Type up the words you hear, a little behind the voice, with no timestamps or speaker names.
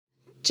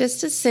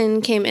Just as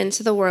sin came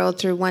into the world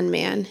through one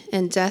man,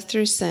 and death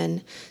through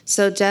sin,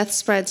 so death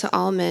spread to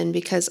all men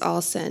because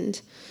all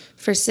sinned.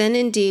 For sin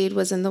indeed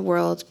was in the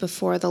world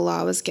before the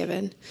law was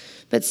given,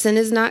 but sin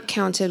is not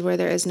counted where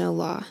there is no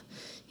law.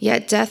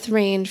 Yet death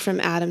reigned from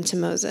Adam to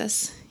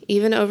Moses,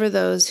 even over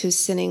those whose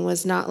sinning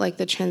was not like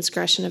the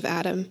transgression of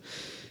Adam,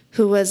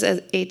 who was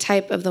a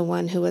type of the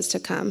one who was to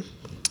come.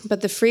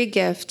 But the free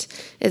gift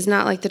is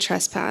not like the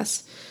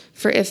trespass.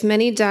 For if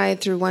many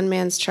died through one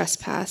man's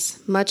trespass,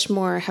 much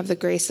more have the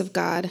grace of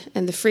God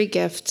and the free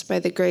gift by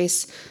the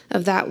grace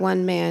of that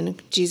one man,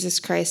 Jesus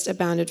Christ,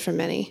 abounded for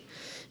many.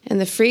 And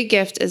the free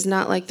gift is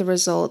not like the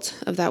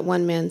result of that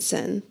one man's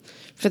sin.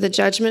 For the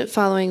judgment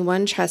following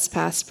one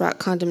trespass brought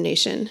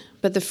condemnation,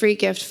 but the free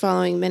gift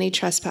following many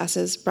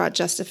trespasses brought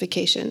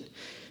justification.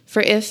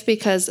 For if,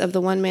 because of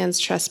the one man's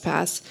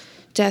trespass,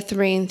 death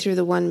reigned through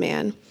the one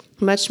man,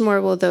 much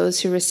more will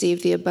those who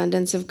receive the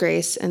abundance of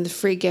grace and the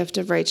free gift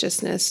of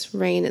righteousness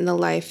reign in the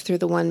life through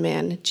the one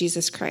man,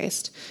 Jesus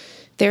Christ.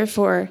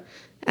 Therefore,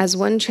 as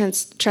one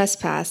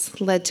trespass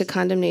led to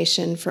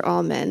condemnation for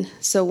all men,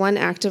 so one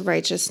act of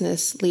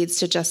righteousness leads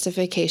to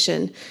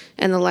justification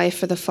and the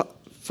life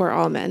for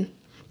all men.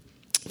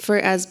 For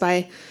as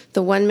by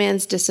the one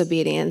man's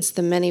disobedience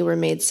the many were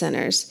made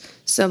sinners,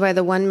 so by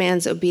the one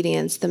man's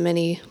obedience the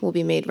many will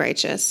be made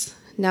righteous.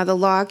 Now the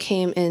law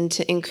came in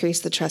to increase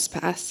the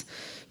trespass.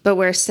 But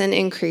where sin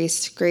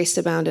increased, grace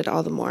abounded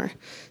all the more,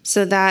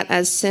 so that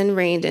as sin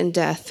reigned in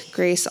death,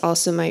 grace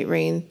also might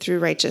reign through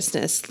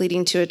righteousness,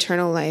 leading to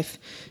eternal life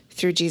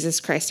through Jesus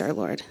Christ our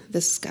Lord.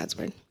 This is God's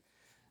word.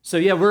 So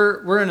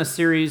we're in a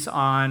series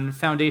on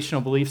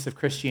foundational beliefs of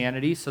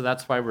Christianity, so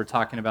that's why we're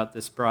talking about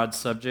this broad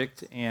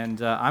subject.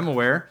 And I'm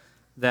aware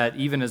that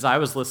even as I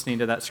was listening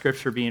to that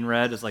scripture being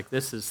read, is like,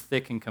 this is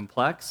thick and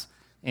complex,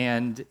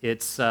 and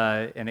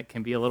it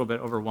can be a little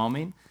bit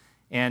overwhelming.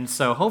 And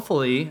so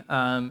hopefully,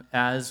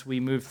 as we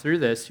move through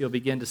this, you'll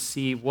begin to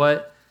see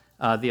what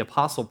the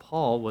Apostle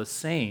Paul was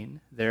saying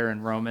there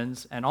in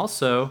Romans. And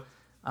also,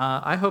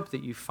 I hope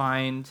that you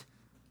find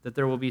that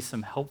there will be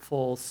some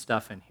helpful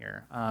stuff in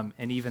here.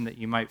 And even that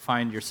you might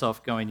find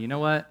yourself going, you know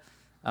what?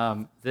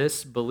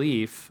 This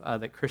belief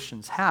that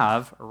Christians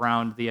have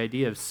around the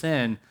idea of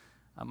sin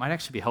might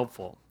actually be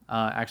helpful.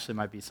 Actually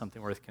might be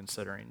something worth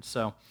considering.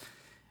 So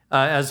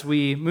as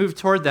we move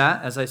toward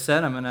that, as I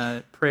said, I'm going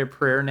to pray a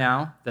prayer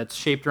now that's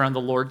shaped around the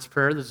Lord's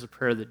Prayer. This is a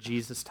prayer that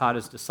Jesus taught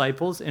his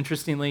disciples.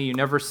 Interestingly, you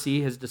never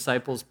see his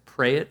disciples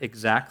pray it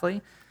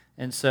exactly.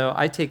 And so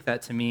I take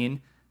that to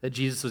mean that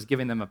Jesus was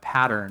giving them a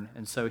pattern.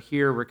 And so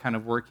here we're kind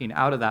of working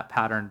out of that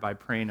pattern by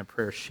praying a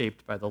prayer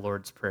shaped by the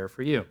Lord's Prayer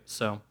for you.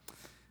 So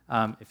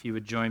if you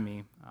would join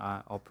me,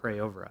 I'll pray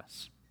over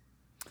us.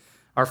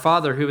 Our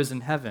Father who is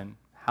in heaven,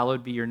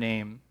 hallowed be your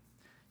name.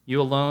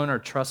 You alone are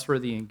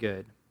trustworthy and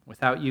good.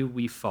 Without you,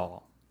 we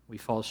fall. We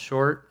fall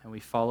short and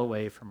we fall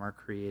away from our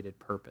created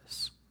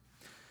purpose.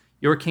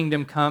 Your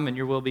kingdom come and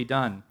your will be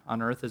done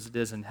on earth as it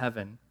is in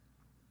heaven.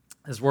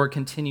 As war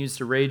continues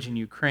to rage in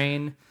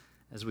Ukraine,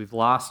 as we've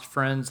lost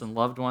friends and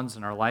loved ones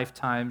in our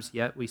lifetimes,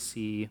 yet we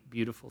see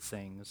beautiful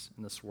things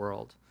in this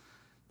world.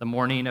 The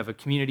morning of a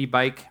community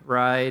bike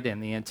ride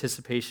and the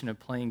anticipation of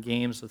playing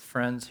games with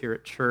friends here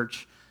at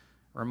church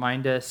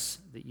remind us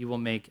that you will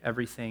make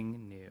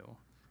everything new,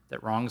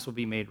 that wrongs will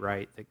be made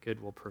right, that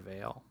good will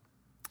prevail.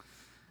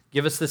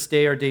 Give us this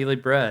day our daily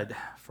bread,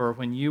 for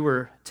when you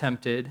were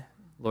tempted,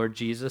 Lord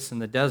Jesus, in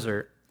the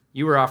desert,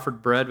 you were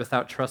offered bread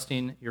without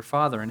trusting your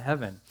Father in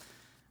heaven.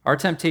 Our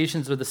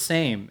temptations are the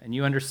same, and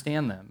you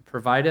understand them.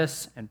 Provide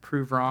us and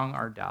prove wrong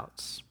our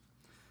doubts.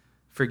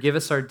 Forgive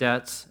us our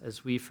debts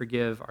as we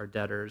forgive our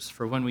debtors,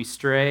 for when we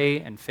stray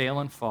and fail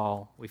and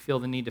fall, we feel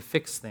the need to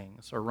fix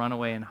things or run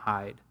away and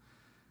hide.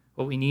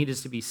 What we need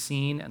is to be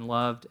seen and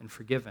loved and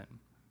forgiven.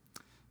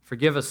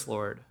 Forgive us,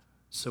 Lord,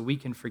 so we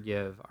can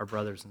forgive our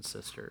brothers and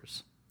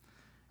sisters.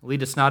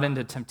 Lead us not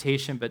into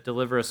temptation, but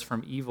deliver us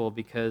from evil,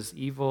 because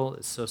evil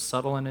is so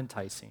subtle and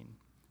enticing.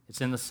 It's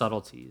in the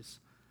subtleties.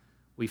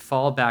 We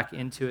fall back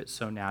into it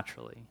so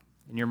naturally.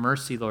 In your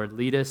mercy, Lord,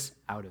 lead us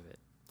out of it.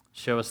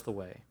 Show us the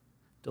way.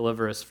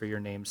 Deliver us for your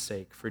name's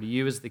sake. For to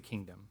you is the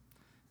kingdom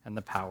and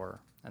the power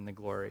and the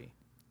glory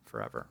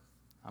forever.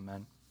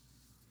 Amen.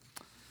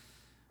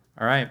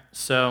 All right,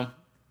 so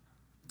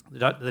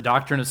the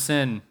doctrine of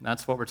sin,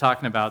 that's what we're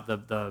talking about,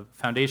 the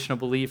foundational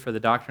belief for the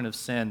doctrine of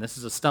sin. This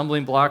is a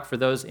stumbling block for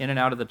those in and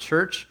out of the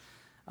church.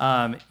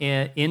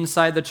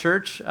 Inside the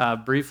church,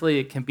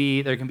 briefly,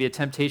 there can be a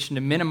temptation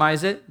to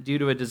minimize it due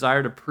to a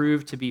desire to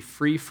prove to be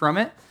free from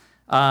it,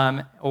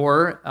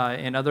 or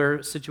in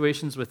other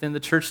situations within the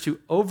church to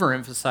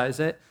overemphasize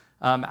it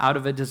out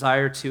of a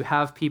desire to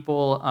have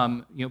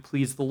people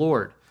please the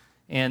Lord.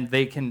 And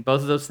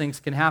both of those things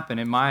can happen.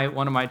 In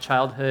one of my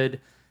childhood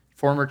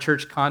former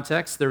church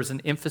contexts, there was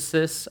an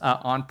emphasis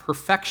on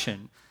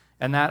perfection.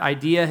 And that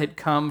idea had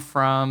come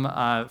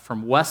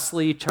from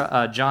Wesley,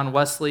 John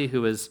Wesley,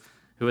 who was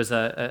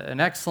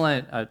an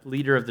excellent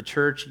leader of the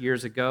church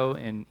years ago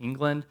in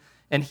England.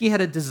 And he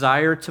had a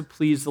desire to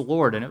please the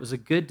Lord, and it was a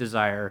good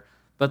desire.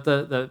 But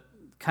the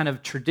kind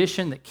of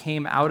tradition that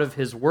came out of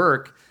his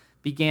work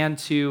began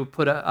to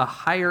put a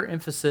higher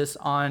emphasis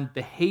on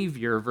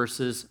behavior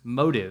versus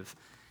motive.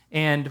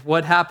 And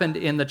what happened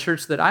in the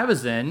church that I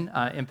was in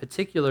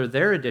particular,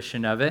 their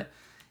edition of it,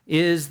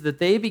 is that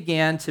they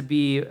began to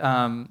be,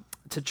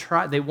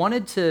 they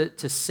wanted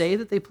to say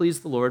that they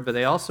pleased the Lord, but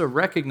they also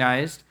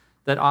recognized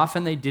that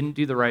often they didn't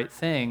do the right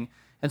thing.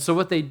 And so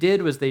what they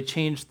did was they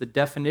changed the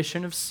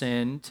definition of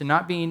sin to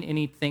not being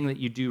anything that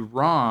you do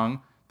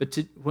wrong, but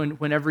to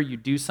whenever you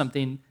do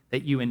something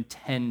that you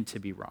intend to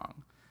be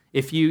wrong.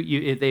 If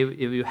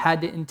you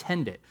had to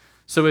intend it.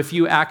 So if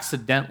you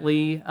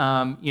accidentally,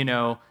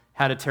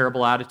 had a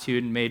terrible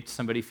attitude and made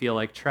somebody feel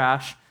like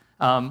trash,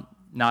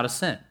 not a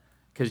sin,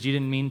 because you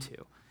didn't mean to.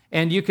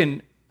 And you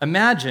can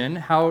imagine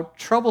how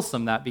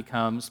troublesome that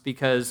becomes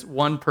because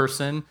one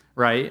person,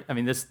 right? I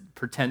mean, this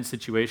pretend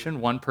situation,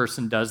 one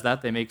person does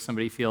that, they make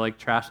somebody feel like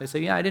trash. They say,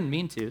 yeah, I didn't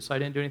mean to, so I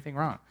didn't do anything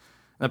wrong.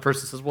 And the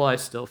person says, well, I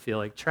still feel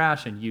like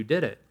trash, and you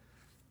did it.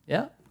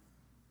 Yeah,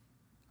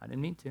 I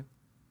didn't mean to.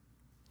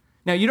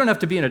 Now, you don't have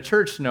to be in a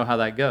church to know how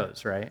that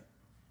goes, right?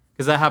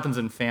 Because that happens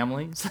in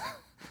families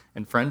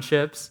and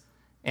friendships,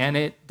 and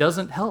it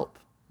doesn't help,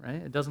 right?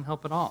 It doesn't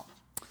help at all.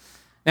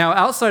 Now,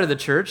 outside of the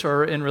church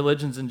or in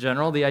religions in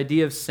general, the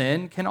idea of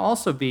sin can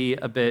also be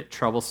a bit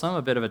troublesome,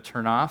 a bit of a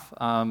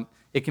turnoff.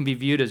 It can be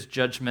viewed as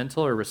judgmental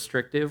or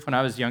restrictive. When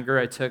I was younger,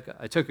 I took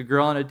a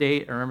girl on a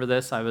date. I remember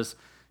this. I was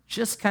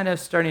just kind of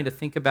starting to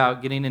think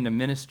about getting into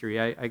ministry.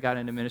 I got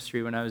into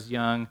ministry when I was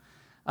young.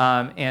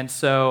 And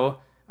so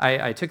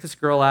I took this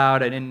girl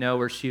out. I didn't know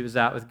where she was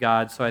at with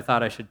God, so I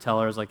thought I should tell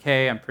her. I was like,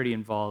 hey, I'm pretty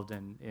involved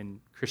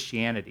in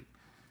Christianity.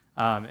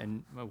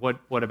 And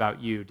what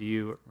about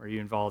you? Are you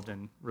involved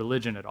in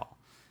religion at all?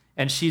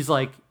 And she's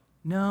like,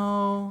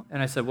 no.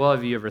 And I said, well,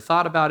 have you ever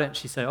thought about it? And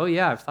she said, oh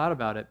yeah, I've thought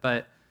about it.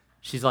 But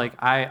she's like,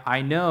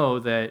 I know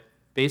that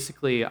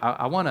basically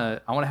I want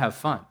to have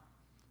fun.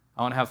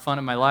 I want to have fun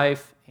in my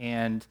life,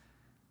 and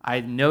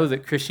I know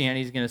that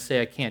Christianity is going to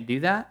say I can't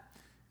do that.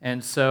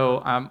 And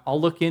so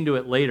I'll look into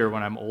it later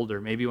when I'm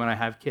older, maybe when I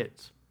have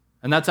kids.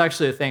 And that's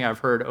actually a thing I've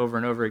heard over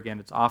and over again.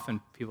 It's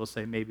often people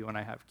say, maybe when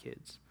I have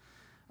kids.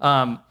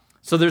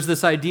 So there's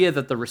this idea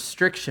that the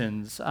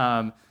restrictions,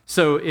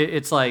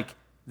 it's like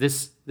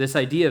this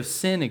idea of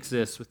sin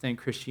exists within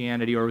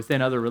Christianity or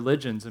within other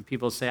religions, and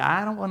people say,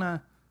 I don't want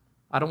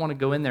to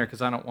go in there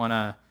because I don't want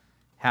to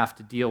have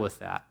to deal with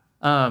that.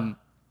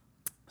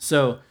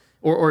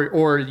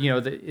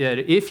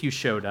 If you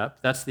showed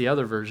up, that's the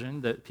other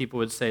version that people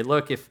would say,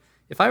 look, if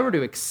I were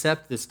to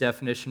accept this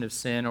definition of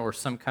sin or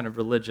some kind of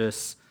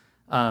religious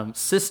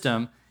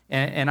system,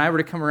 and I were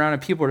to come around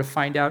and people were to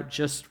find out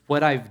just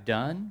what I've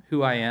done,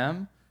 who I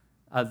am,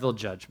 they'll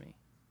judge me.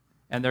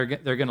 And they're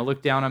going to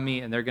look down on me,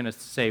 and they're going to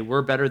say,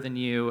 we're better than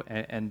you,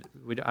 and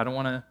I don't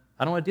want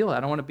to deal with it. I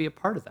don't want to be a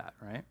part of that,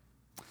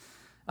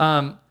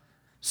 right?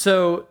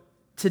 So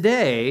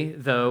today,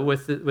 though,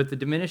 with the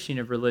diminishing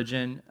of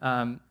religion,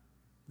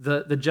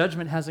 the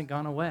judgment hasn't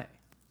gone away.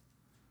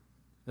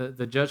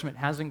 The judgment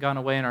hasn't gone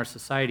away in our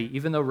society.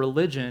 Even though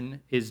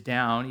religion is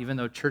down, even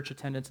though church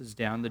attendance is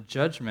down, the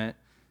judgment,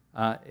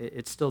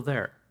 it's still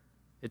there.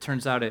 It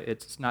turns out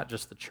it's not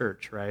just the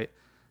church, right?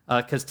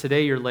 Because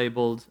today you're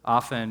labeled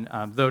often,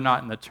 though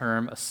not in the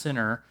term, a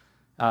sinner.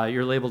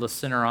 You're labeled a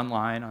sinner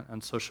online,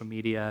 on social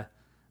media,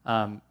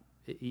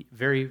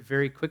 very,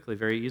 very quickly,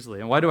 very easily.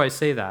 And why do I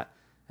say that?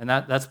 And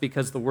that's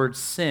because the word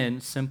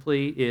sin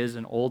simply is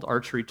an old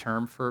archery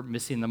term for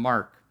missing the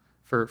mark,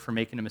 for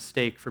making a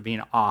mistake, for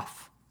being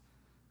off,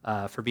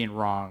 for being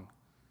wrong,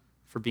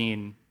 for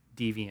being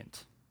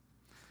deviant.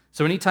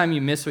 So anytime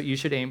you miss what you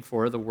should aim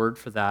for, the word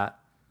for that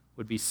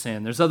would be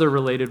sin. There's other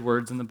related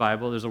words in the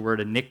Bible. There's a word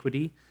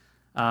iniquity,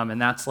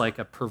 and that's like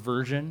a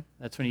perversion.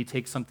 That's when you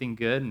take something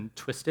good and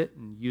twist it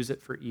and use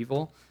it for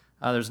evil.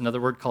 There's another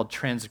word called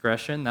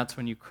transgression. That's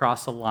when you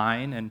cross a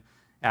line, and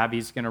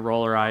Abby's going to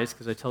roll her eyes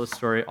because I tell the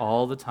story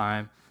all the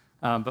time.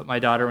 But my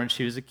daughter, when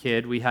she was a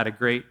kid, we had a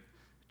great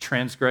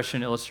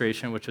transgression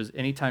illustration, which was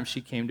anytime she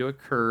came to a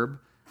curb,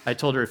 I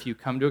told her, if you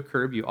come to a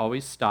curb, you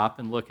always stop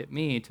and look at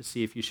me to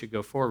see if you should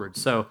go forward.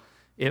 So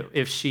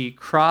if she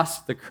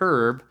crossed the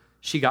curb,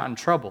 she got in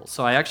trouble.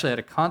 So I actually had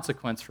a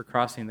consequence for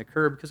crossing the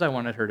curb because I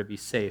wanted her to be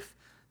safe.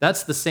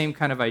 That's the same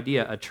kind of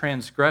idea. A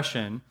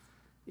transgression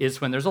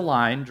is when there's a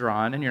line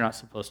drawn and you're not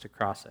supposed to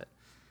cross it.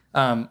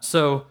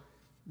 So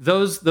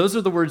those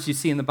are the words you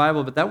see in the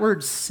Bible, but that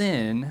word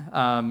sin,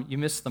 you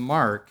miss the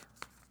mark.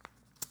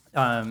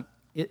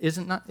 It's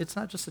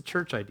not just a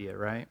church idea,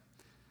 right?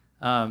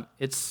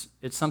 It's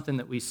something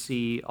that we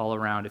see all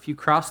around. If you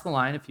cross the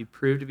line, if you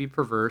prove to be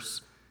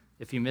perverse,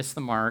 if you miss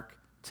the mark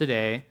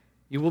today,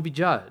 you will be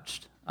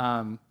judged.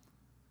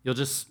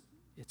 It's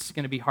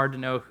going to be hard to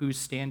know whose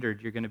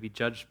standard you're going to be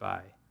judged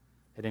by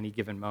at any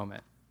given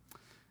moment.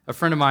 A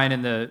friend of mine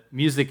in the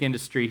music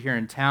industry here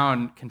in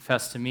town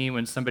confessed to me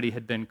when somebody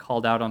had been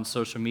called out on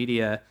social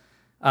media.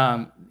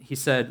 He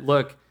said,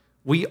 look,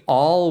 we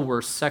all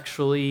were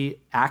sexually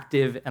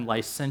active and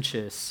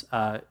licentious.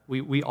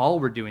 We all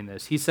were doing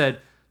this. He said,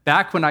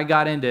 back when I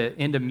got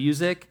into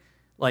music,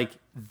 like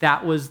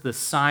that was the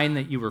sign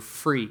that you were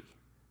free.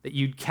 that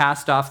you'd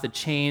cast off the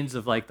chains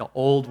of like the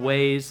old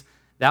ways.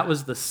 That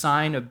was the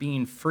sign of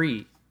being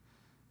free.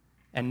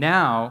 And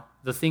now,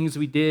 the things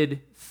we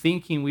did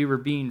thinking we were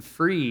being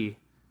free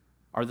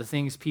are the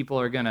things people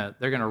are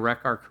they're gonna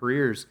wreck our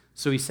careers.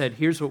 So he said,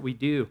 here's what we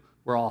do.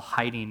 We're all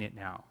hiding it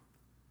now.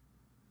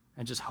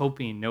 And just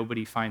hoping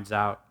nobody finds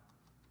out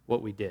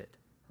what we did,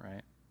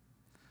 right?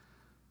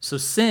 So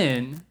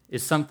sin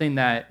is something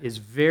that is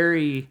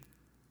very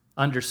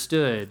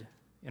understood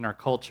in our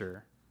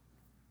culture.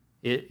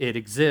 It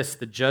exists.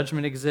 The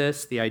judgment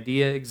exists. The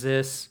idea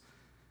exists.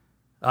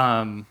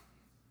 It's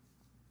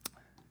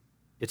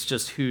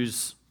just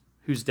whose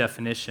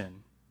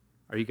definition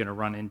are you going to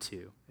run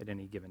into at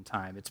any given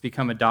time? It's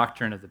become a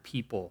doctrine of the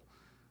people,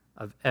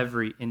 of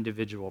every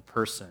individual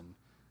person.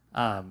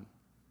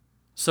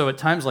 So at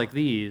times like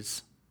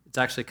these, it's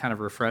actually kind of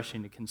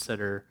refreshing to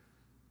consider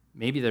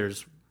maybe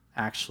there's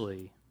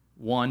actually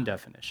one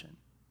definition.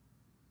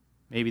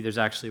 Maybe there's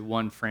actually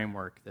one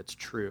framework that's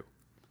true.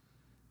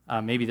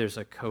 Maybe there's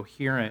a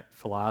coherent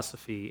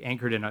philosophy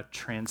anchored in a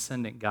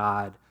transcendent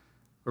God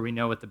where we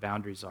know what the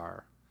boundaries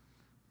are,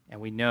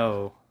 and we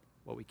know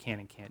what we can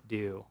and can't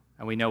do,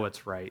 and we know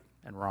what's right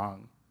and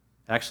wrong.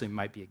 It actually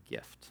might be a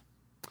gift.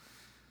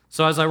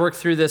 So as I work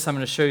through this, I'm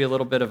going to show you a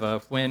little bit of a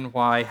when,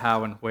 why,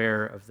 how, and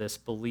where of this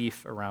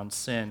belief around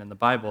sin in the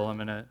Bible. I'm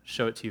going to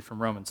show it to you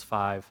from Romans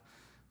 5.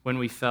 When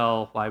we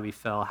fell, why we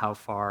fell, how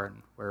far,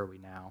 and where are we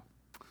now?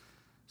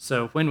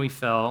 So when we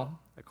fell,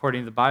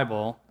 according to the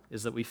Bible,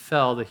 is that we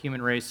fell, the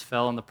human race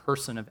fell in the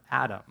person of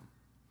Adam,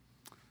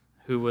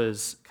 who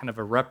was kind of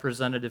a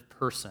representative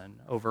person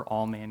over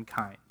all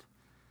mankind.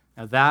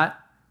 Now that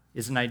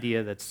is an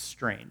idea that's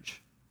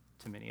strange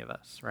to many of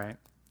us, right?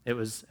 It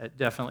was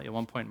definitely at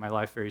one point in my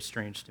life very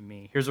strange to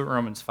me. Here's what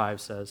Romans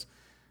 5 says.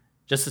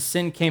 Just as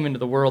sin came into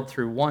the world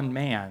through one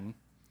man,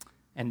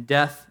 and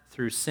death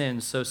through sin,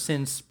 so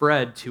sin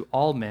spread to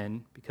all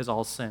men because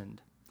all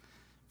sinned.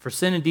 For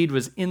sin indeed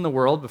was in the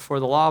world before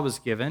the law was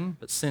given,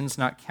 but sin's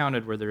not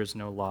counted where there is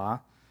no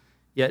law.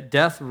 Yet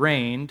death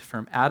reigned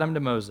from Adam to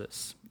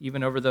Moses,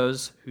 even over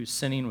those whose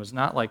sinning was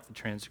not like the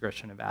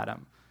transgression of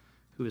Adam,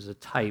 who is a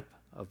type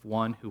of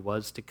one who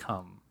was to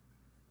come.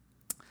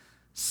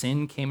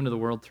 Sin came into the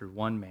world through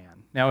one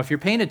man. Now, if you're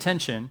paying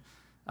attention,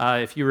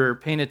 if you were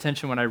paying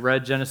attention when I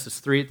read Genesis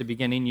 3 at the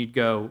beginning, you'd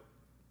go,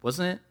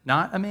 wasn't it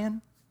not a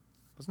man?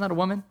 Wasn't that a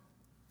woman?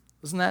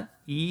 Wasn't that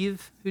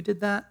Eve who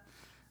did that?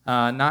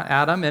 Not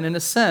Adam. And in a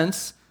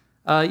sense,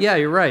 yeah,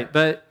 you're right.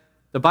 But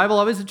the Bible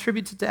always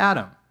attributes it to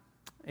Adam.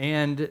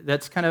 And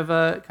that's kind of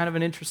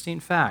an interesting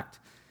fact.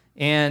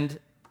 And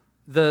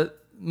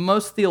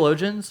most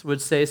theologians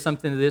would say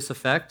something to this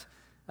effect.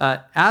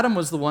 Adam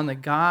was the one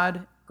that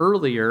God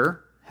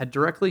earlier had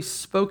directly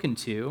spoken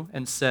to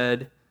and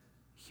said,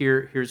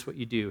 here's what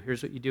you do.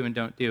 Here's what you do and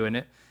don't do.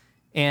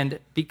 And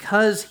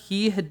because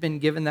he had been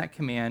given that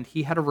command,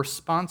 he had a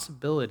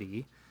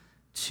responsibility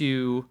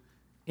to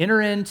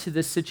enter into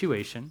this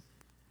situation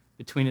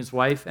between his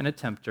wife and a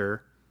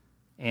tempter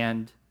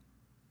and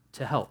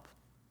to help,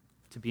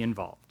 to be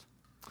involved.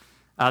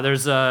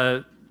 There's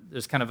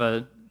kind of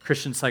a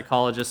Christian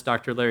psychologist,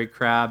 Dr. Larry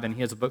Crabb, and he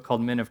has a book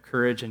called Men of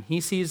Courage, and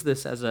he sees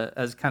this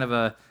as kind of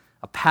a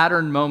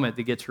pattern moment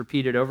that gets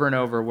repeated over and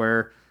over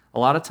where a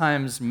lot of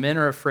times men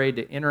are afraid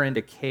to enter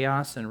into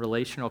chaos and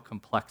relational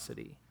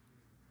complexity.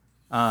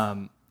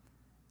 And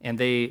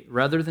they,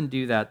 rather than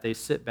do that, they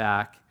sit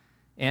back.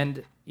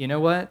 And you know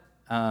what?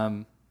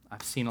 I've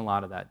seen a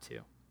lot of that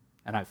too.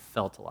 And I've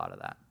felt a lot of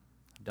that.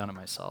 I've done it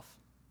myself.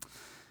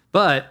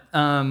 But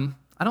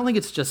I don't think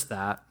it's just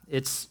that.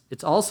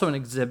 It's also an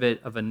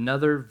exhibit of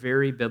another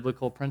very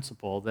biblical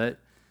principle that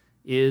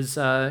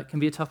can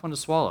be a tough one to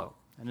swallow.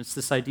 And it's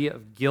this idea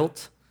of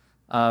guilt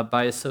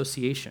by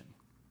association.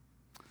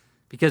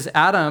 Because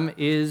Adam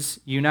is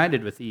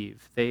united with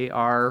Eve. They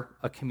are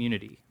a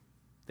community.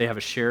 They have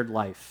a shared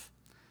life.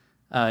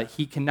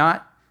 He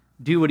cannot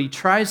do what he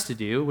tries to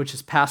do, which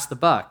is pass the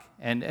buck.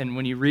 And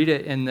when you read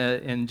it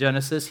in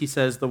Genesis, he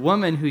says, the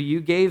woman who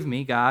you gave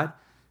me, God,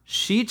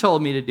 she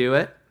told me to do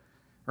it,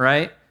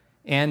 right?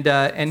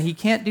 And he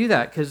can't do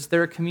that because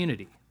they're a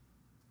community.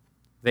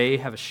 They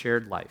have a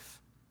shared life.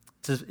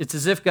 It's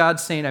as if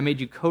God's saying, I made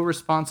you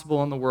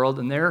co-responsible in the world,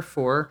 and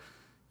therefore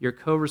you're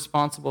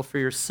co-responsible for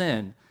your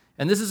sin.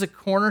 And this is a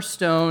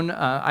cornerstone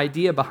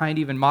idea behind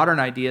even modern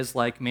ideas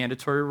like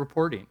mandatory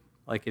reporting.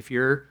 Like if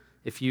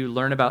you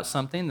learn about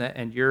something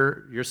and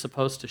you're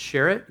supposed to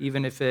share it,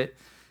 even if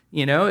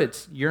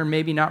you're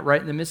maybe not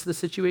right in the midst of the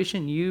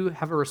situation, you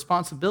have a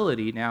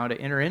responsibility now to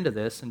enter into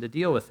this and to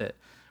deal with it.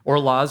 Or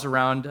laws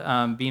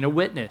around being a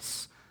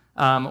witness,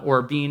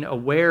 or being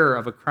aware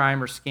of a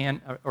crime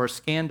or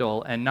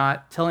scandal and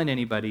not telling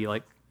anybody.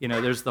 Like,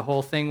 there's the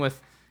whole thing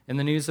in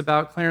the news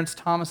about Clarence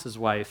Thomas's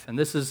wife, and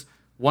this is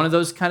one of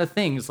those kind of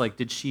things. Like,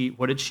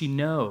 what did she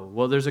know?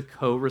 Well, there's a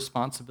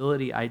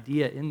co-responsibility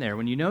idea in there.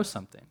 When you know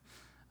something,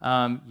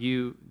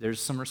 there's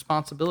some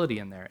responsibility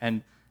in there,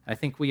 and I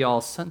think we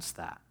all sense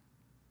that.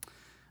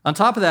 On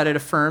top of that, it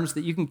affirms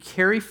that you can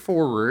carry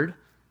forward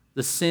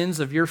the sins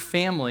of your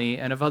family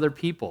and of other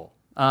people.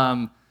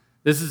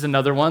 This is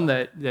another one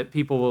that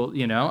people will,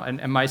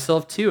 and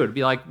myself too, it'd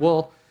be like,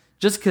 well,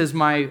 just because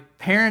my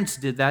parents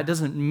did that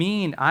doesn't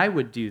mean I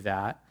would do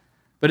that.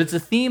 But it's a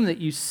theme that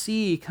you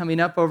see coming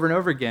up over and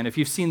over again. If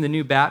you've seen the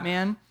new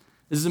Batman,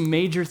 this is a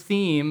major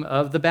theme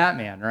of the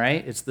Batman,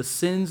 right? It's the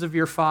sins of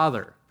your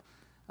father,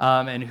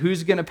 and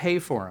who's going to pay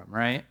for them,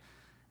 right?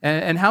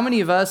 And how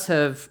many of us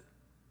have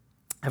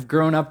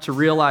grown up to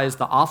realize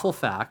the awful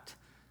fact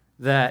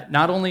that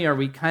not only are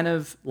we kind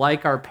of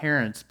like our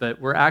parents, but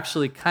we're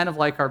actually kind of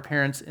like our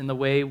parents in the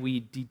way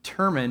we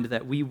determined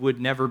that we would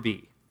never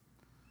be.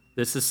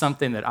 This is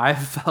something that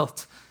I've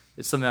felt.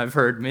 It's something I've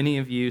heard many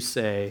of you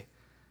say.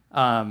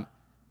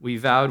 We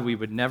vowed we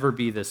would never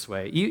be this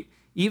way.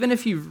 Even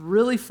if you've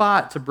really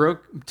fought to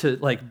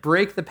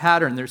break the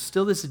pattern, there's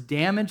still this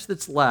damage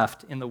that's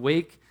left in the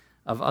wake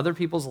of other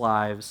people's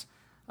lives,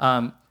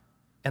 and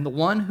the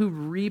one who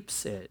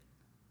reaps it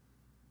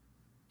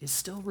is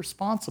still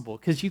responsible,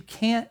 because you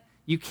can't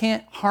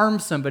harm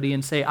somebody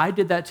and say, I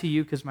did that to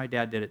you because my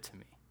dad did it to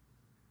me.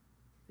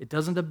 It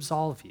doesn't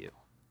absolve you.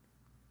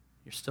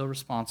 You're still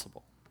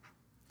responsible.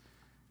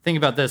 Think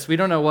about this. We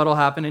don't know what will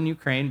happen in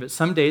Ukraine, but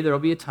someday there will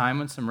be a time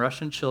when some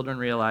Russian children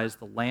realize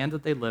the land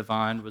that they live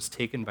on was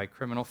taken by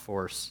criminal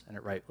force and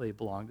it rightfully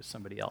belonged to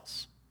somebody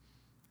else.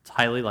 It's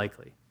highly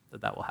likely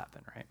that that will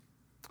happen,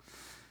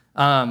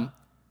 right?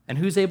 And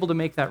who's able to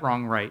make that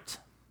wrong right?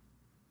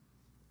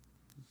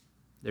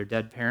 Their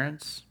dead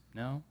parents?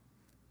 No.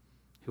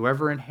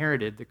 Whoever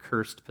inherited the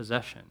cursed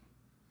possession.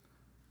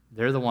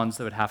 They're the ones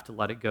that would have to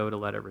let it go to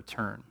let it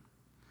return.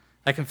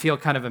 That can feel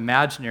kind of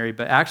imaginary,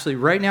 but actually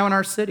right now in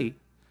our city,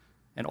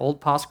 in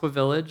Old Pasqua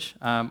Village,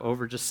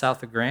 over just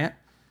south of Grant,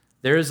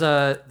 there's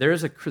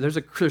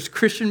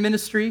Christian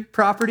ministry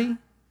property.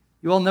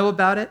 You all know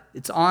about it.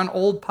 It's on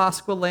Old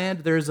Pasqua land.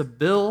 There's a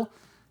bill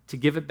to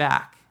give it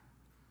back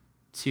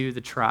to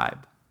the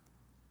tribe.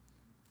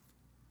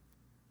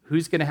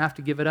 Who's going to have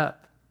to give it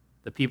up?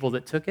 The people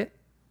that took it?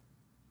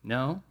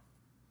 No.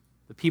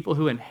 The people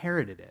who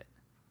inherited it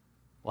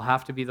will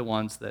have to be the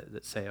ones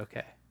that say,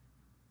 okay,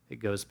 it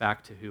goes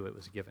back to who it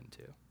was given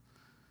to.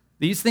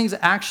 These things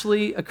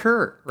actually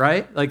occur,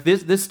 right? Like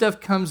this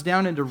stuff comes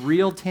down into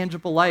real,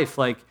 tangible life.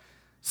 Like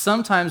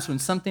sometimes when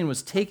something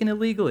was taken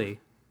illegally,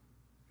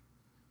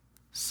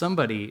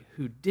 somebody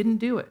who didn't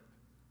do it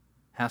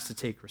has to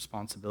take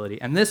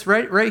responsibility. And this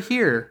right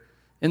here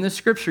in the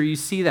scripture, you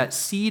see that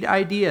seed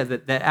idea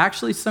that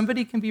actually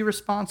somebody can be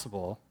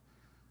responsible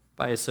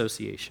by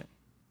association.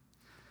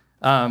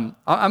 I'm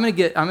going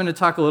to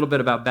talk a little bit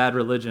about Bad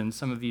Religion.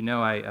 Some of you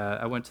know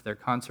I went to their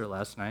concert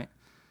last night.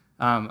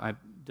 I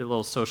did a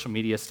little social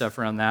media stuff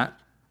around that.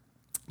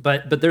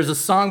 But there's a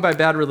song by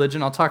Bad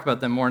Religion. I'll talk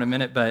about them more in a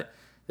minute. But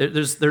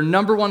there's their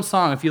number one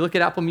song. If you look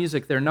at Apple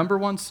Music, their number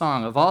one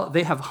song of all.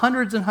 They have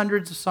hundreds and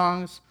hundreds of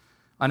songs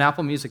on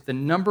Apple Music. The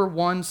number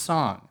one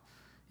song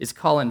is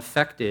called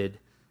 "Infected,"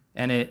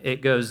 and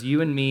it goes,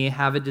 "You and me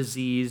have a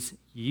disease.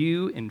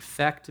 You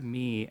infect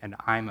me, and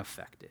I'm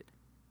affected."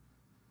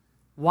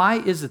 Why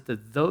is it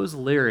that those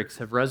lyrics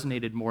have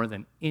resonated more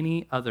than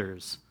any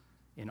others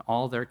in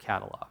all their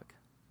catalog?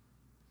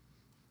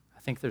 I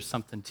think there's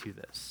something to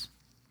this.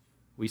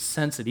 We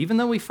sense it. Even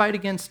though we fight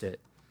against it,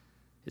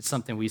 it's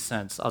something we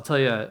sense. I'll tell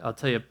you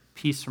a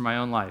piece from my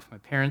own life. My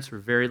parents were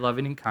very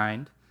loving and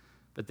kind,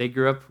 but they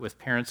grew up with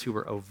parents who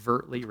were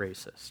overtly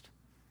racist.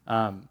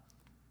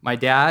 My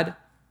dad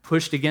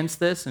pushed against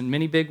this in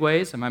many big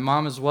ways, and my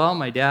mom as well.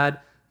 My dad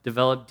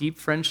developed deep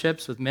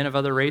friendships with men of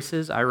other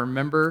races. I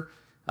remember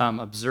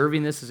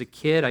observing this as a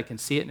kid. I can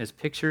see it in his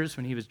pictures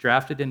when he was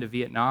drafted into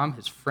Vietnam.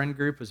 His friend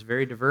group was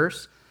very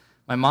diverse.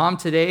 My mom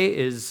today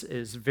is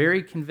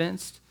very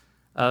convinced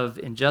of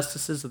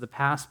injustices of the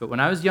past, but when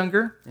I was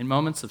younger, in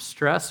moments of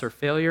stress or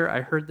failure,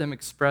 I heard them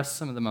express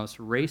some of the most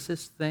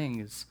racist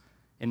things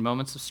in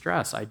moments of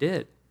stress. I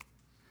did.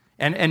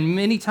 And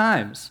many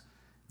times,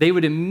 they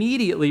would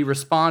immediately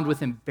respond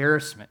with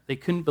embarrassment. They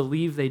couldn't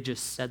believe they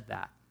just said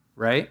that,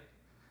 right?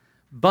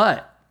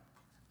 But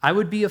I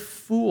would be a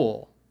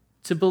fool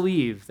to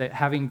believe that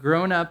having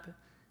grown up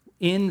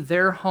in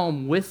their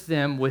home with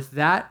them, with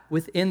that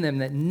within them,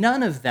 that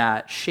none of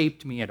that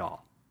shaped me at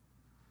all.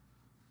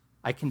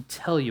 I can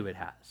tell you it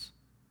has.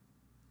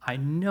 I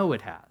know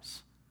it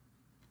has.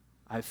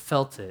 I've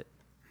felt it,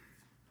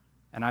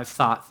 and I've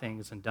thought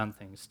things and done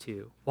things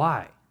too.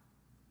 Why?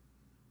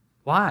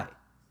 Why?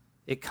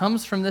 It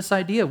comes from this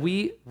idea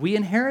we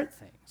inherit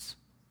things.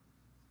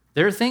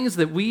 There are things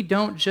that we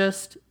don't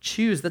just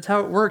choose. That's how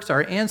it works.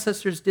 Our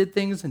ancestors did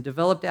things and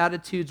developed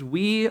attitudes.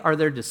 We are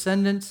their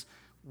descendants.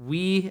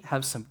 We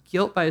have some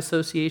guilt by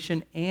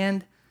association,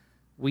 and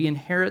we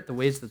inherit the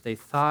ways that they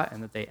thought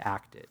and that they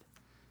acted.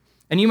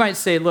 And you might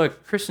say,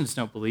 look, Christians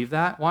don't believe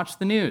that. Watch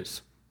the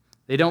news.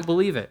 They don't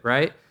believe it,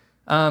 right?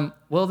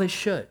 Well, they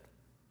should.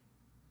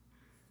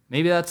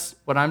 Maybe that's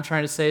what I'm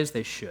trying to say is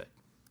they should.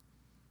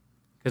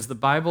 Because the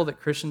Bible that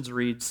Christians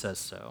read says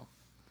so.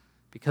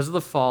 Because of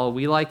the fall,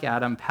 we, like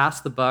Adam,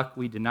 pass the buck,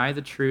 we deny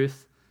the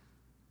truth,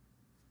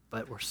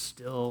 but we're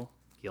still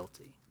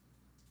guilty.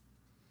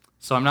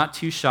 So I'm not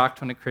too shocked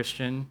when a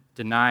Christian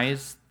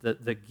denies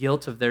the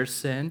guilt of their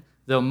sin,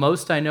 though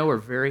most I know are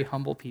very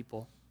humble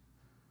people.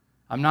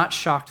 I'm not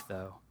shocked,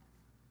 though,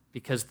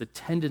 because the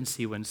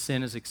tendency when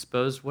sin is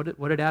exposed, what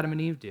did Adam and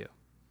Eve do?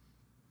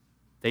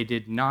 They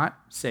did not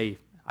say,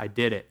 I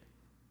did it.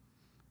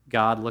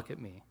 God, look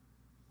at me.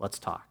 Let's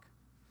talk.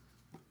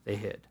 They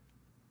hid.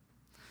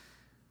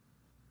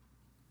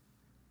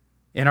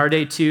 In our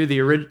day, too,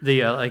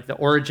 the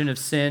origin of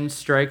sin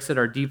strikes at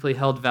our deeply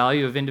held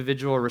value of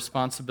individual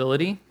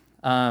responsibility.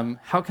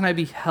 How can I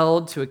be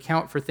held to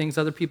account for things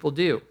other people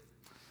do?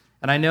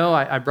 And I know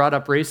I brought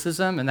up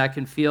racism, and that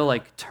can feel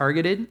like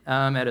targeted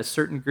at a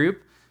certain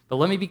group. But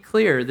let me be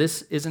clear,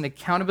 this is an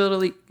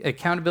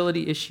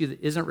accountability issue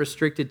that isn't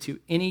restricted to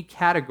any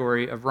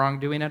category of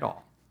wrongdoing at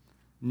all.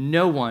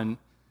 No one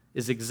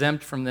is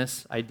exempt from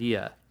this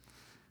idea.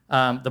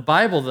 The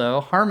Bible, though,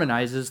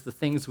 harmonizes the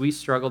things we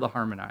struggle to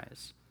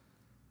harmonize.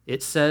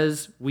 It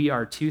says we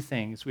are two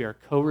things. We are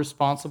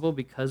co-responsible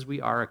because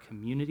we are a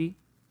community,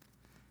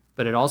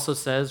 but it also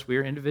says we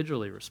are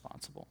individually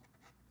responsible.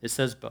 It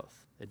says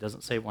both. It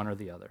doesn't say one or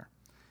the other.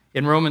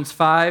 In Romans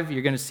 5,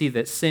 you're going to see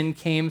that sin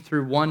came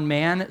through one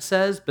man, it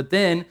says, but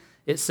then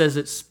it says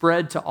it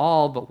spread to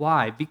all, but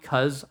why?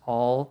 Because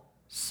all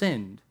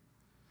sinned.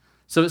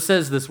 So it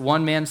says this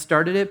one man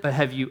started it, but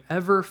have you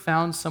ever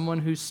found someone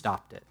who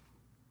stopped it?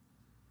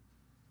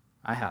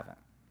 I haven't.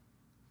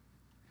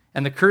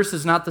 And the curse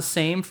is not the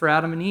same for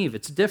Adam and Eve.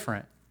 It's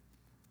different.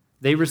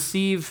 They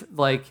receive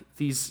like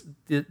these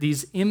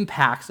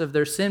impacts of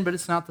their sin, but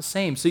it's not the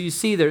same. So you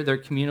see they're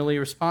communally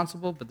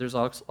responsible, but there's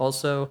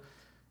also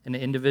an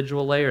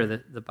individual layer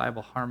that the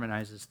Bible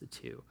harmonizes the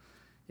two.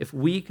 If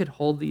we could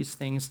hold these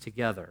things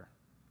together,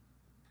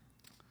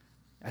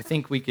 I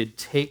think we could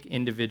take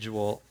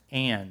individual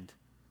and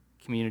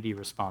community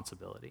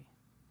responsibility,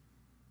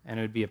 and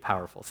it would be a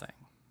powerful thing.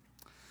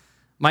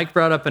 Mike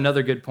brought up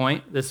another good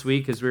point this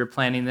week as we were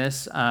planning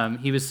this.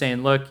 He was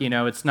saying, look,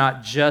 it's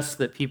not just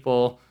that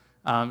people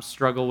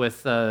struggle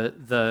with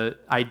the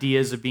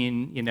ideas of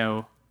being,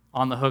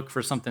 on the hook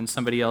for something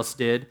somebody else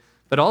did,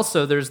 but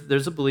also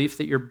there's a belief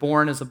that you're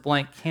born as a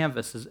blank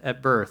canvas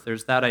at birth.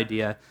 There's that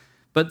idea.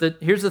 But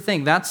here's the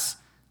thing, that's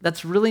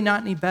really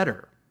not any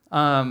better.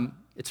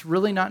 It's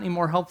really not any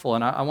more helpful,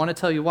 and I want to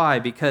tell you why,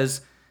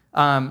 because,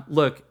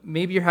 look,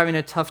 maybe you're having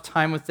a tough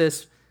time with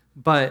this,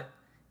 but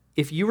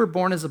if you were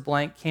born as a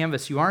blank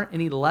canvas, you aren't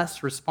any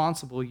less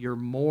responsible, you're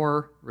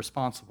more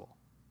responsible.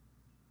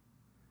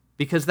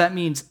 Because that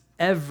means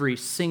every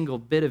single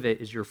bit of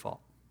it is your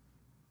fault.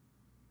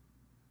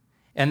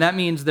 And that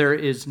means there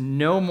is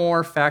no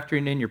more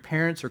factoring in your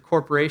parents or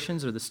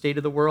corporations or the state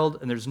of the world,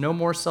 and there's no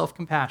more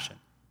self-compassion.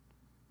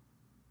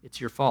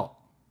 It's your fault.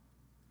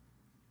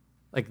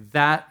 Like,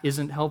 that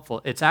isn't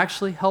helpful. It's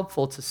actually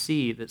helpful to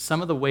see that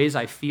some of the ways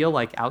I feel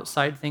like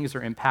outside things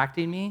are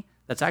impacting me,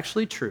 that's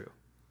actually true.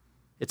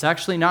 It's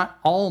actually not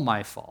all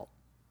my fault,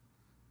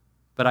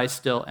 but I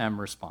still am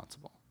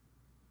responsible.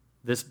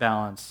 This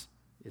balance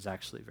is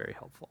actually very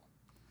helpful.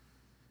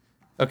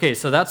 Okay,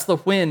 so that's the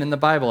win in the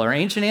Bible. Our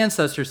ancient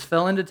ancestors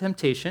fell into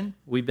temptation.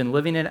 We've been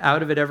living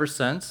out of it ever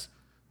since,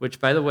 which,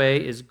 by the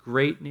way, is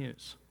great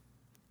news.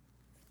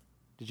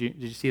 Did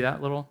you see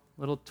that little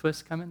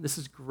twist coming? This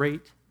is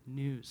great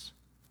news.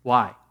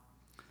 Why?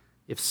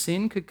 If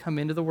sin could come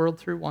into the world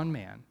through one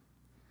man,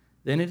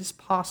 then it is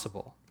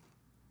possible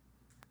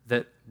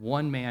that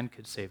one man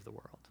could save the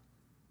world.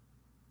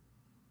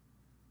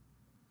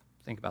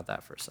 Think about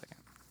that for a second.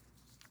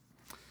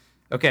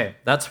 Okay,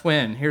 that's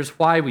when. Here's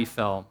why we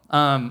fell.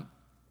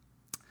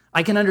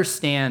 I can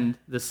understand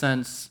the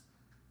sense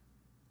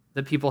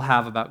that people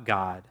have about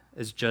God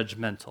as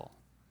judgmental.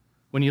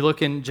 When you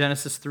look in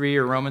Genesis 3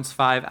 or Romans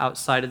 5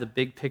 outside of the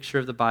big picture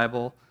of the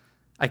Bible,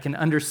 I can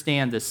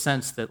understand this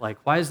sense that, like,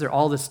 why is there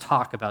all this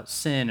talk about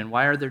sin and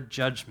why are there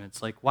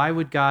judgments? Like, why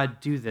would God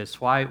do this?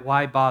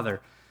 Why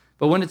bother?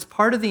 But when it's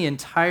part of the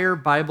entire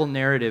Bible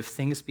narrative,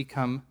 things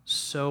become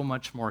so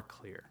much more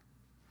clear.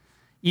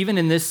 Even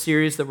in this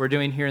series that we're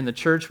doing here in the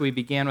church, we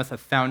began with a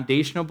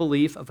foundational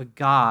belief of a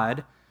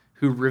God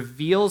who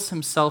reveals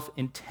himself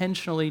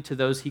intentionally to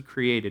those he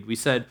created. We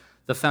said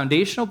the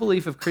foundational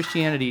belief of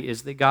Christianity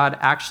is that God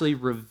actually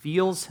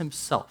reveals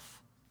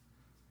himself.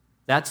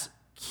 That's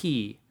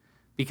key,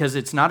 because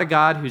it's not a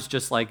God who's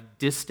just like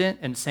distant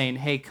and saying,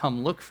 hey,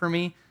 come look for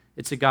me.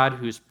 It's a God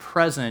who's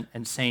present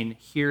and saying,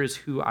 here is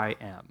who I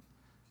am.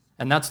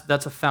 And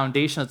that's a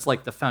foundation. It's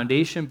like the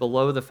foundation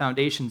below the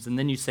foundations. And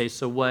then you say,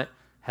 so what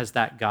has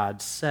that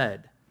God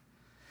said?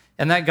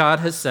 And that God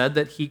has said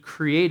that he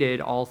created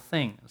all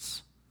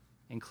things,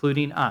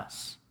 including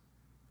us.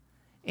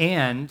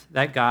 And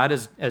that God,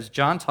 as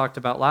John talked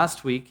about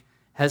last week,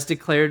 has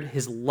declared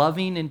his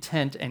loving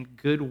intent and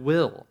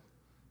goodwill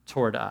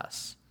toward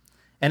us.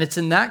 And it's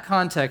in that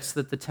context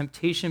that the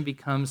temptation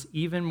becomes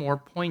even more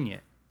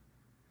poignant.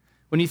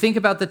 When you think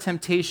about the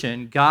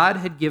temptation, God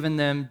had given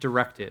them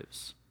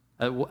directives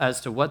as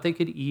to what they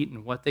could eat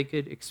and what they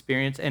could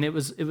experience, and it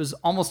was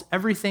almost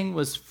everything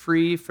was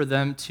free for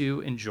them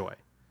to enjoy.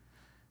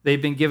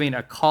 They've been given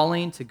a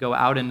calling to go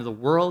out into the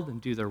world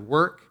and do their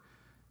work.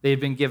 They had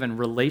been given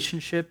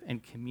relationship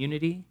and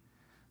community.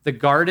 The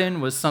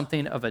garden was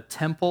something of a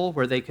temple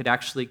where they could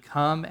actually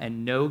come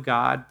and know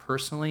God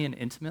personally and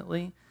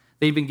intimately.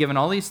 They'd been given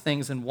all these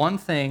things, and one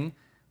thing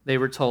they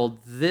were told,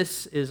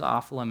 this is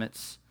off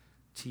limits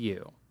to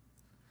you.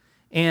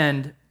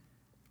 And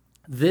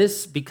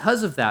this,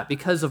 because of that,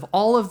 because of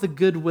all of the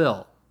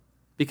goodwill,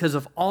 because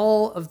of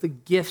all of the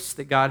gifts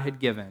that God had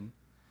given,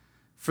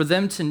 for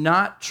them to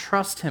not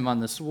trust him on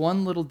this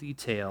one little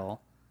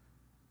detail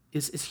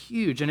is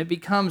huge. And it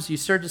becomes, you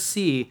start to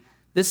see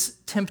this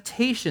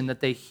temptation that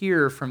they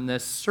hear from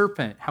this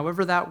serpent,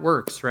 however that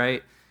works,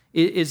 right?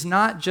 It is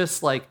not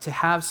just like to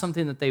have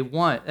something that they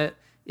want.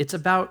 It's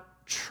about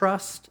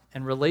trust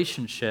and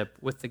relationship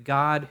with the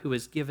God who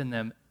has given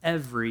them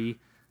every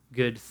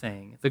good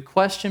thing. The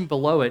question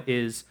below it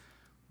is,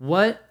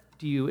 what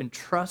do you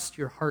entrust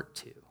your heart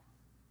to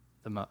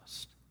the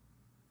most?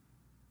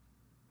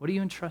 What do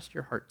you entrust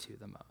your heart to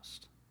the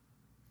most?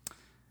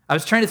 I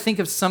was trying to think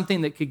of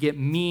something that could get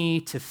me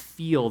to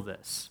feel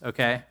this,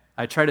 okay?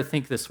 I try to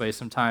think this way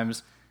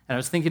sometimes, and I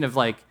was trying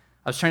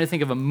to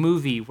think of a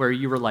movie where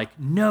you were like,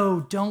 no,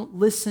 don't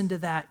listen to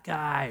that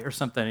guy or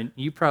something, and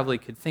you probably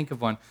could think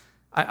of one.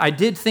 I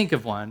did think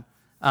of one.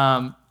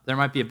 There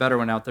might be a better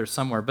one out there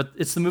somewhere, but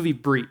it's the movie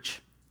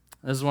Breach.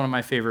 This is one of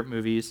my favorite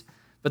movies.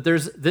 But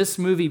this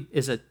movie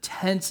is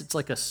it's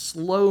like a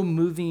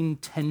slow-moving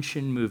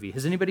tension movie.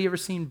 Has anybody ever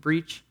seen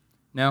Breach?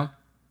 No?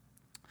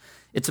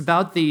 It's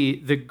about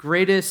the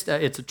greatest,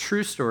 it's a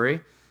true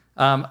story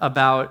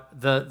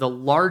about the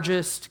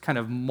largest kind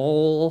of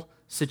mole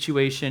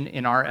situation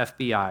in our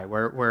FBI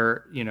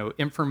where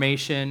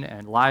information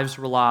and lives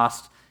were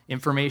lost,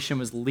 information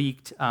was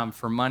leaked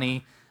for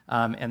money,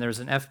 and there's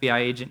an FBI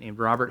agent named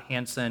Robert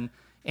Hansen,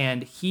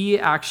 and he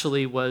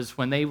actually was,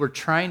 when they were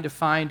trying to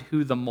find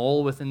who the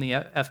mole within the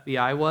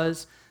FBI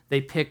was, they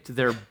picked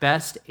their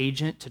best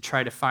agent to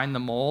try to find the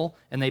mole,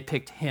 and they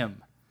picked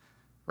him.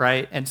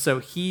 Right? And so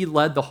he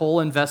led the whole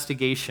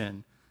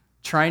investigation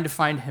trying to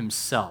find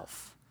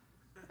himself.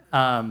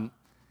 And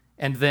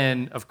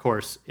then, of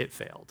course, it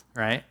failed,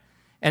 right?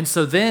 And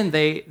so then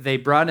they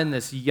brought in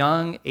this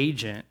young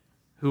agent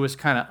who was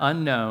kind of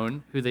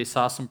unknown, who they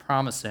saw some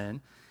promise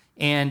in,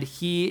 and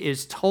he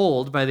is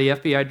told by the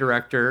FBI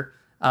director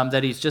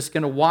that he's just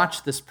going to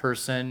watch this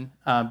person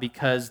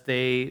because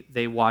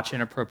they watch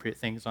inappropriate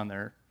things on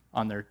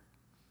their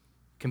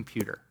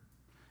computer.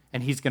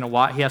 And he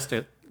has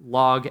to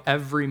log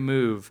every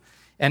move.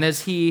 And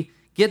as he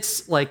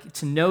gets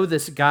to know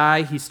this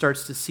guy, he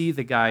starts to see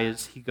the guy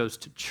as he goes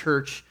to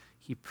church,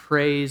 he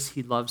prays,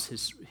 he loves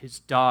his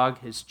dog,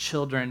 his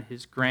children,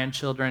 his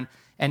grandchildren,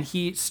 and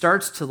he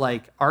starts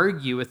to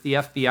argue with the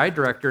FBI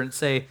director and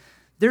say,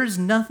 there's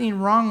nothing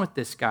wrong with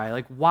this guy.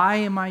 Why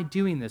am I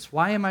doing this?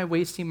 Why am I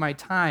wasting my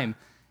time?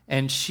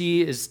 And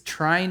she is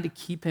trying to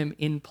keep him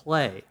in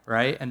play,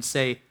 right? And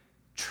say,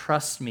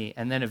 trust me.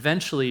 And then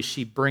eventually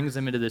she brings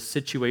him into this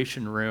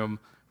situation room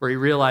where he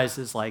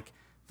realizes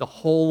the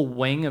whole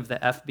wing of the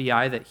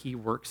FBI that he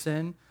works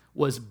in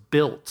was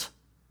built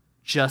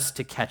just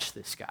to catch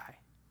this guy.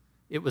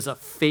 It was a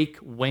fake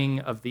wing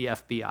of the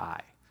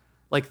FBI.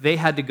 They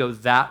had to go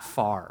that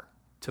far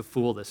to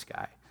fool this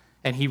guy.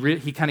 And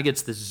he kind of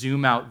gets the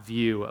zoom out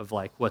view of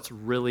what's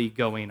really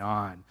going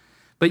on.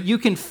 But you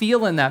can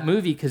feel in that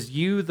movie, because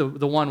you,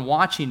 the one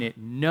watching it,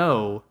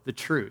 know the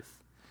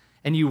truth.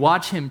 And you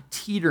watch him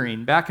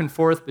teetering back and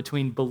forth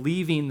between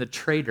believing the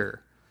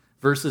traitor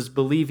versus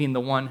believing the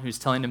one who's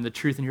telling him the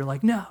truth, and you're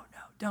like, no,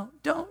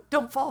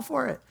 don't fall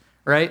for it,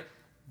 right?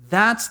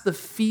 That's the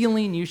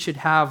feeling you should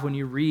have when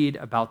you read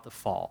about the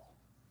fall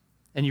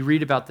and you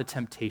read about the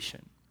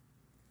temptation.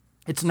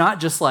 It's not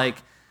just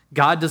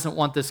God doesn't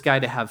want this guy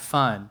to have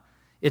fun.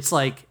 It's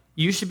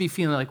you should be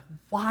feeling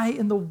why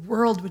in the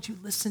world would you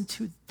listen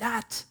to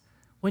that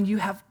when you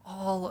have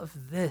all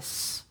of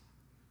this?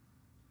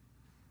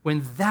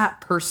 When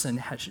that person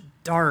has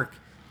dark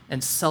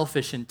and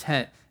selfish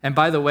intent. And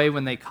by the way,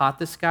 when they caught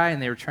this guy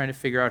and they were trying to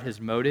figure out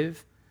his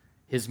motive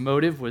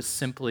was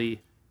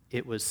simply,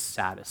 it was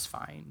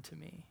satisfying to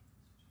me.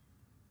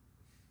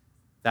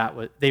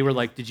 They were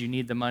like, did you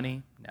need the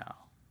money? No.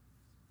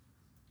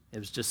 It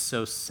was just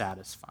so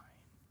satisfying.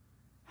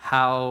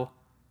 How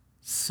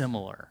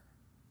similar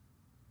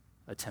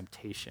a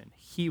temptation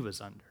he was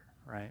under,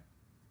 right?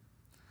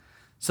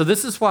 So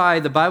this is why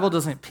the Bible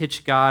doesn't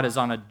pitch God as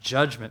on a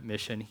judgment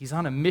mission. He's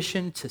on a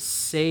mission to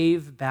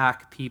save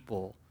back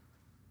people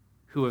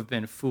who have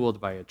been fooled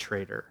by a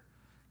traitor.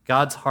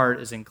 God's heart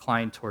is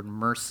inclined toward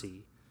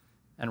mercy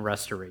and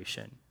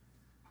restoration.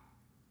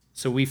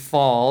 So we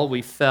fell,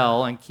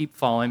 and keep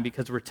falling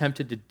because we're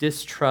tempted to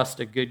distrust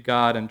a good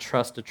God and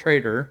trust a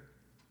traitor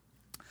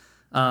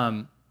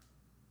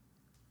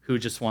who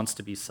just wants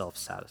to be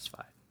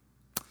self-satisfied.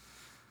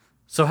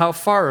 So how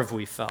far have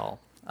we fell?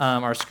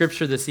 Our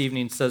scripture this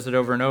evening says it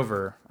over and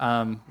over.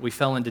 We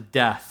fell into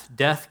death.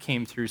 Death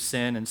came through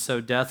sin, and so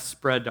death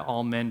spread to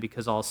all men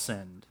because all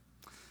sinned.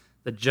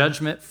 The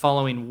judgment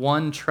following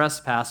one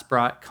trespass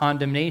brought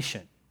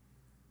condemnation,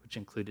 which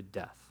included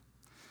death.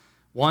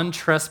 One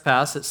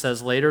trespass, it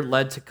says later,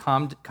 led to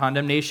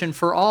condemnation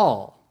for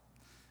all.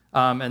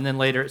 And then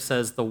later it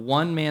says the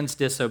one man's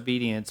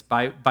disobedience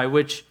by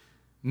which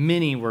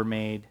many were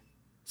made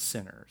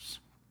sinners.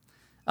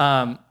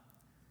 One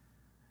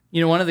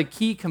of the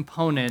key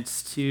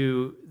components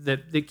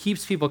that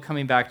keeps people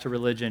coming back to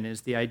religion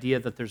is the idea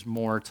that there's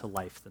more to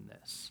life than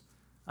this,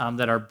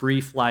 that our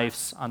brief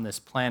lives on this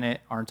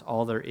planet aren't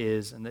all there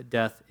is, and that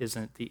death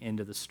isn't the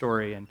end of the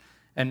story.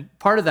 And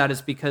part of that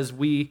is because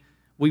we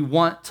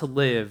want to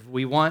live,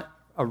 we want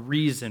a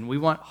reason, we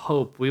want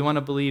hope, we want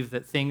to believe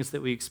that things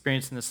that we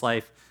experience in this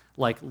life,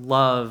 like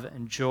love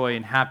and joy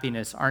and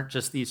happiness, aren't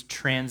just these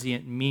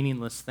transient,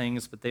 meaningless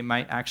things, but they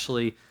might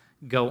actually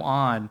go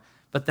on.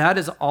 But that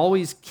is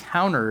always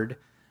countered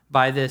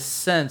by this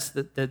sense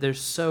that there's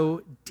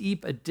so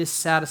deep a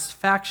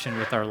dissatisfaction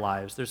with our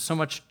lives. There's so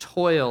much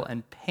toil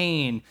and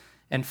pain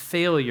and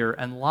failure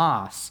and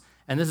loss.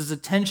 And this is a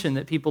tension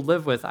that people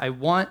live with. I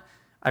want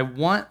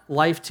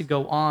life to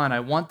go on.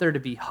 I want there to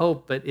be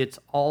hope, but it's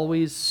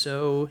always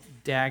so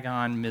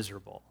daggone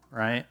miserable,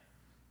 right?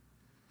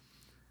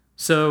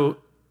 So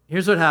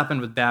here's what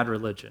happened with Bad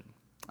Religion.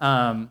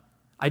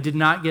 I did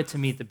not get to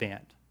meet the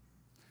band.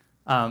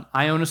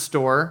 I own a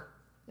store,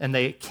 and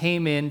they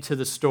came into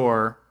the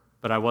store,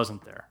 but I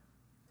wasn't there.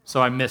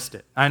 So I missed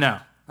it. I know.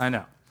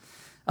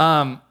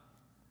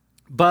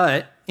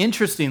 But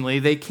interestingly,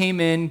 they came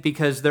in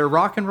because their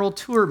rock and roll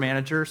tour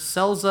manager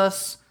sells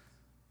us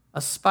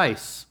a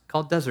spice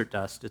called desert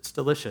dust. It's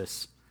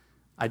delicious.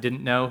 I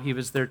didn't know he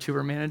was their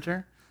tour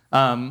manager,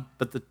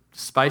 but the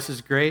spice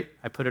is great.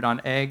 I put it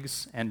on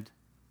eggs and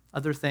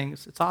other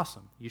things. It's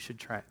awesome. You should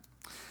try it.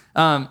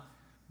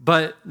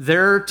 But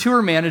their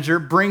tour manager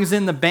brings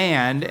in the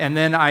band, and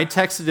then I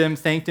texted him,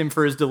 thanked him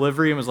for his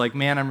delivery, and was like,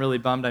 man, I'm really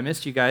bummed I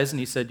missed you guys. And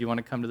he said, you want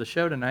to come to the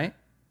show tonight?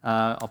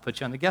 I'll put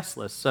you on the guest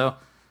list. So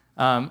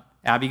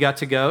Abby got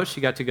to go.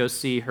 She got to go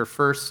see her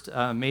first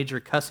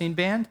major cussing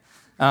band,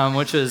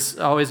 which is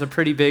always a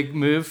pretty big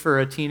move for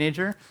a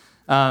teenager.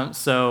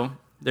 So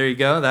there you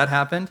go. That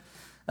happened.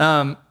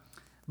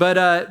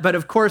 But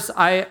of course,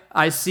 I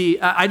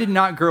did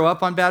not grow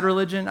up on Bad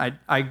Religion.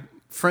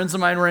 Friends of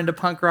mine were into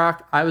punk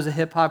rock. I was a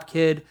hip hop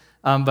kid,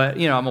 but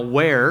I'm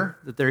aware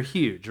that they're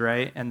huge,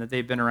 right, and that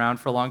they've been around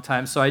for a long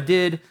time. So I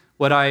did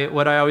what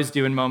I always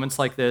do in moments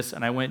like this,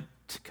 and I went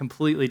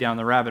completely down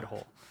the rabbit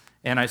hole,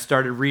 and I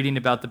started reading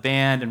about the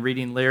band and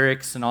reading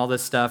lyrics and all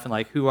this stuff, and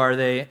like, who are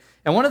they?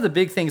 And one of the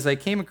big things I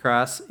came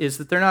across is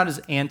that they're not as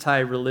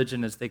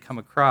anti-religion as they come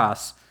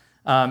across.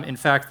 In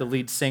fact, the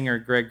lead singer,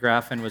 Greg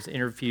Graffin, was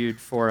interviewed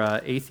for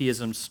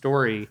Atheism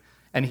Story,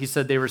 and he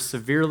said they were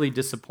severely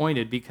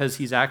disappointed because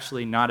he's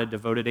actually not a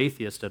devoted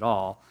atheist at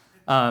all.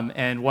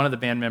 And one of the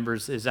band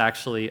members is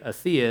actually a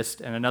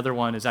theist, and another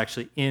one is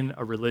actually in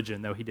a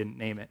religion, though he didn't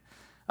name it.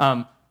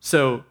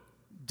 So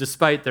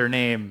despite their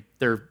name,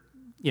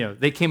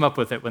 they came up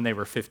with it when they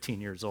were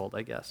 15 years old,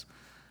 I guess.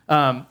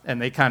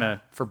 And they kind of,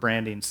 for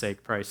branding's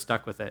sake, probably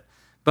stuck with it.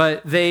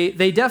 But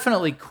they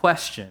definitely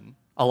question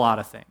a lot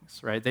of things,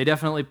 right? They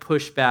definitely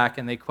push back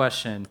and they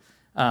question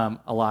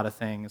a lot of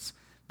things.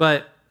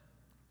 But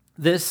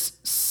this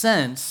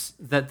sense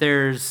that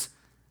there's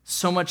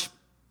so much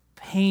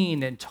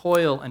pain and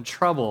toil and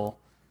trouble,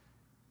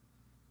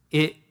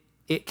 it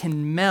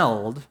can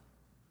meld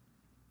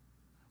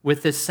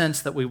with this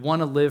sense that we want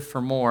to live for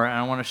more, and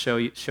I want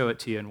to show it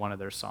to you in one of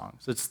their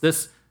songs. It's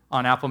this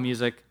on Apple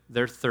Music,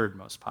 their third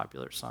most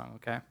popular song,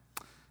 okay?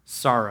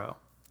 Sorrow.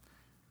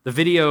 The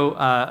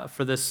video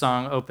for this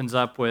song opens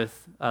up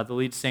with the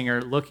lead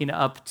singer looking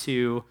up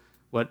to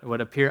what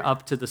appear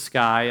up to the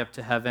sky, up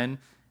to heaven,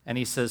 and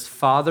he says,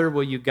 Father,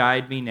 will you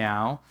guide me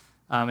now?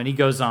 And he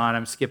goes on,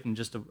 I'm skipping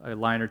just a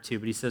line or two,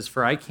 but he says,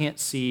 for I can't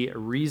see a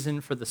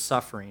reason for the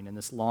suffering in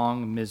this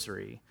long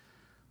misery.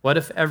 What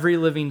if every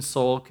living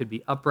soul could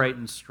be upright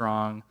and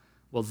strong?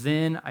 Well,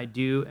 then I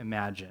do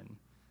imagine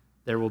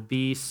there will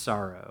be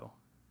sorrow.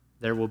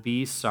 There will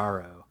be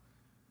sorrow.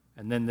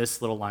 And then this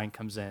little line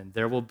comes in.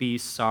 There will be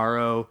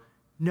sorrow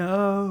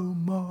no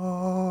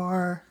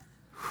more.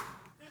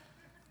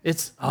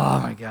 Oh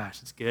my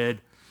gosh, it's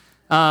good.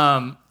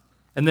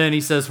 And then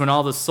he says, when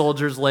all the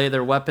soldiers lay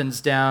their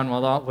weapons down,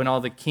 when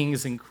all the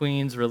kings and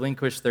queens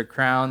relinquish their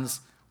crowns,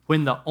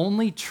 when the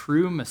only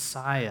true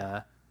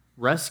Messiah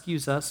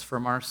rescues us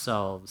from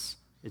ourselves,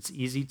 it's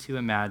easy to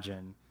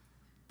imagine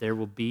there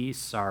will be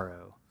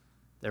sorrow.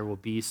 There will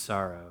be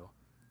sorrow.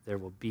 There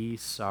will be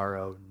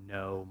sorrow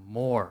no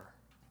more.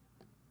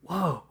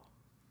 Whoa,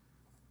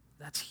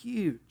 that's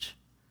huge.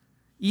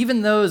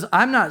 Even those,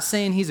 I'm not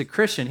saying he's a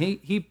Christian.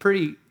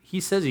 He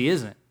says he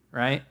isn't,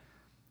 right?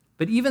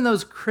 But even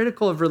those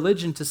critical of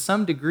religion to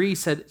some degree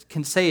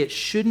can say it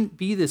shouldn't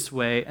be this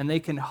way, and they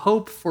can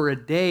hope for a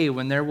day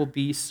when there will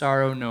be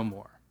sorrow no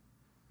more.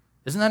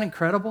 Isn't that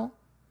incredible?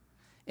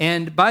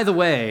 And by the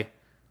way,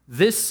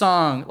 this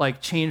song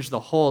changed the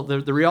whole,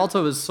 the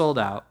Rialto was sold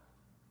out,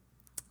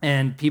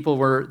 and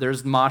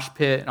there's mosh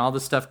pit and all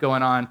this stuff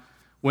going on.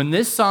 When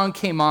this song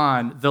came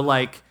on,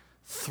 the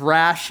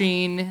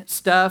thrashing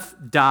stuff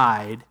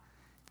died,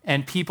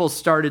 and people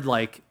started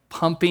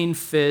pumping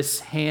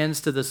fists,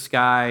 hands to the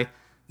sky.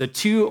 The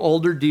two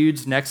older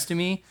dudes next to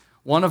me,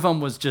 one of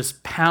them was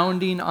just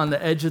pounding on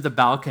the edge of the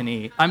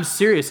balcony. I'm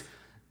serious.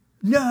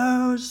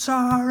 No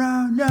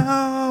sorrow,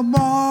 no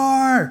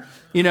more.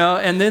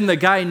 And then the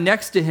guy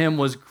next to him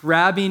was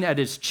grabbing at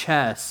his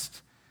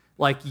chest,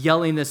 like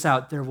yelling this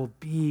out, there will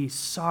be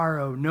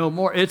sorrow no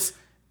more. It's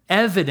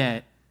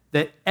evident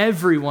that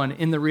everyone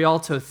in the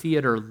Rialto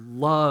Theater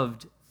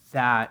loved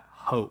that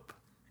hope,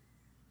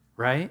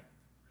 right?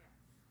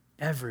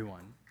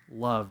 Everyone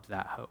loved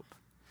that hope.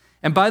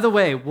 And by the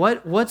way,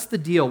 what's the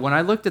deal? When I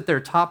looked at their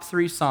top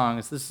 3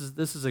 songs, this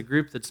is a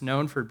group that's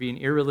known for being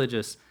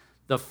irreligious.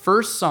 The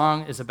first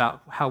song is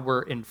about how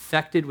we're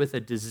infected with a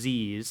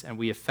disease and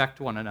we affect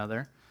one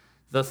another.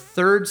 The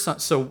third song,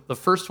 so the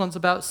first one's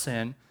about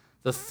sin.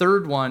 The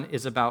third one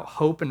is about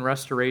hope and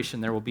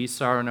restoration. There will be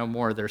sorrow no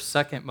more. Their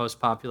second most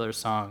popular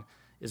song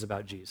is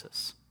about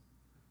Jesus,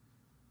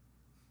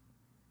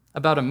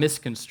 about a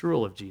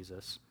misconstrual of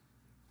Jesus.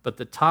 But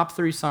the top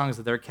 3 songs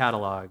of their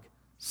catalog,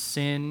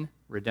 sin,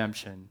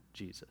 redemption,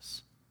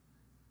 Jesus.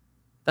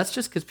 That's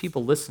just because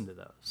people listen to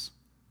those.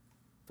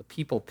 The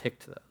people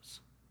picked those.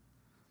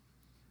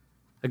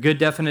 A good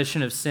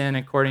definition of sin,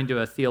 according to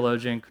a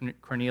theologian,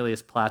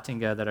 Cornelius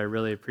Plantinga, that I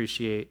really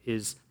appreciate,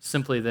 is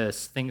simply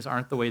this: things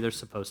aren't the way they're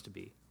supposed to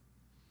be.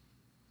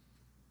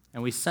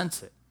 And we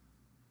sense it.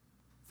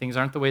 Things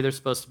aren't the way they're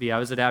supposed to be. I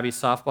was at Abby's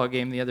softball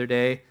game the other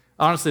day.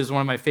 Honestly, it was one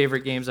of my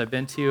favorite games I've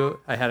been to.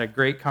 I had a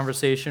great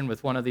conversation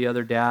with one of the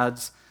other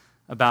dads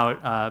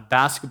about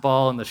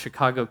basketball and the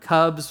Chicago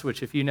Cubs,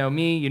 which if you know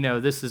me, you know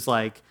this is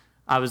like,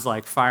 I was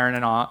like firing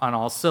on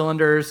all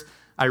cylinders.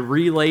 I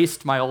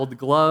relaced my old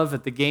glove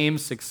at the game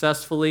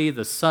successfully.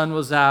 The sun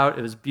was out.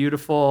 It was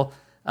beautiful.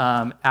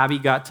 Abby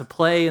got to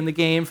play in the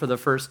game for the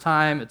first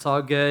time. It's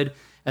all good.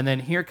 And then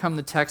here come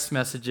the text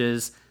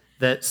messages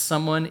that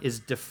someone is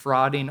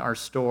defrauding our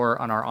store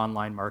on our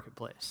online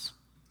marketplace.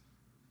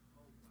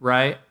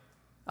 Right?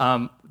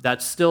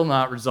 That's still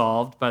not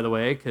resolved, by the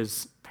way,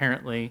 because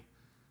apparently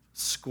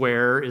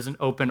Square isn't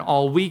open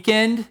all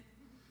weekend.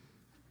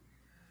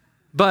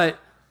 But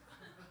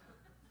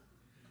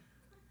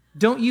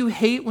don't you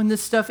hate when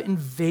this stuff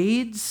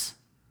invades?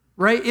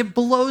 Right? It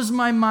blows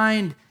my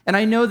mind. And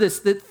I know this,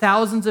 that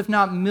thousands, if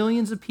not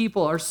millions of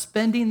people are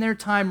spending their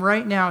time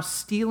right now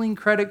stealing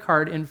credit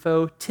card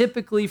info,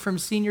 typically from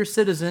senior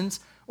citizens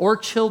or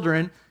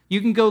children.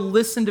 You can go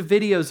listen to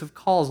videos of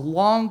calls,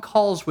 long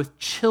calls with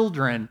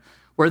children,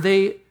 where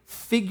they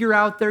figure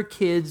out their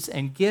kids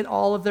and get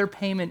all of their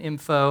payment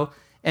info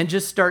and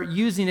just start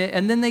using it.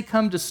 And then they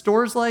come to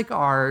stores like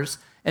ours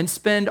and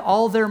spend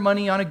all their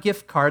money on a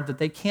gift card that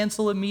they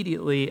cancel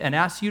immediately and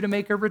ask you to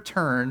make a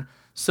return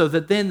so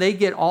that then they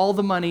get all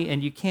the money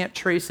and you can't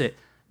trace it.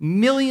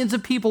 Millions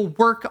of people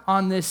work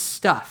on this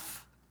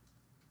stuff.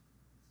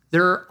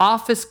 There are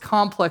office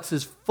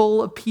complexes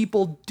full of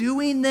people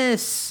doing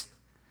this.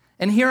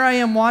 And here I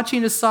am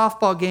watching a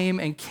softball game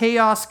and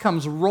chaos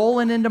comes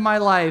rolling into my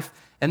life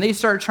and they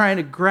start trying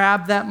to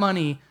grab that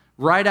money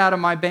right out of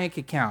my bank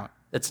account.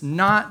 That's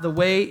not the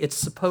way it's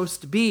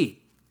supposed to be.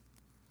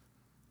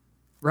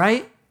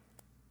 Right?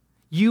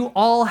 You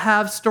all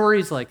have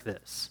stories like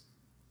this.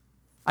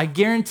 I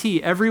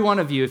guarantee every one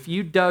of you, if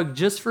you dug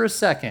just for a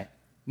second,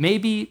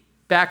 maybe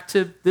back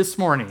to this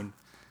morning,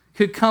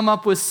 could come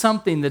up with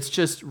something that's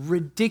just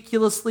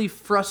ridiculously,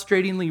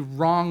 frustratingly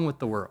wrong with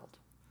the world.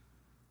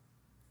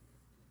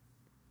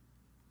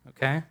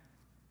 Okay?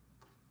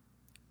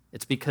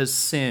 It's because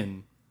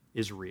sin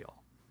is real.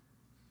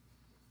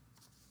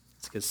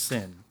 It's because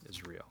sin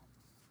is real.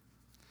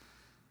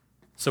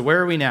 So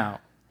where are we now?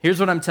 Here's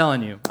what I'm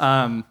telling you.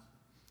 I'm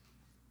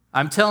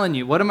telling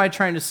you, what am I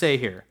trying to say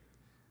here?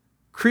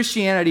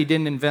 Christianity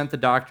didn't invent the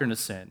doctrine of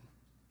sin.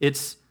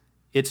 It's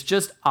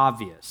just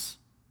obvious.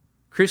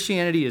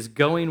 Christianity is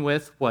going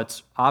with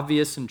what's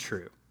obvious and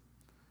true.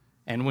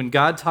 And when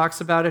God talks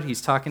about it,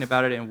 he's talking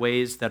about it in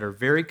ways that are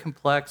very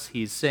complex.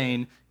 He's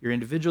saying you're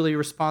individually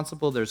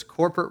responsible. There's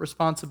corporate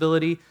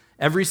responsibility.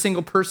 Every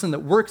single person that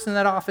works in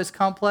that office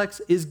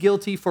complex is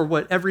guilty for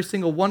what every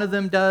single one of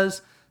them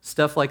does.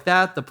 Stuff like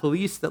that. The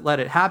police that let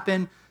it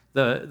happen.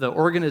 The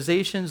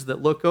organizations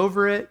that look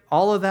over it.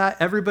 All of that.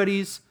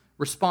 Everybody's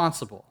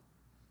responsible.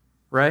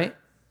 Right?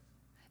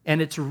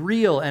 And it's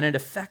real and it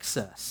affects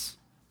us.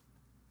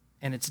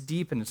 And it's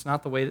deep and it's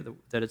not the way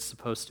that it's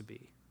supposed to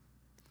be.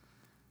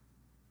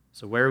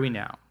 So where are we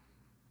now?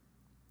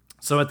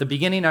 So at the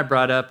beginning I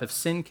brought up, if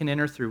sin can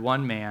enter through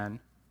one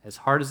man, as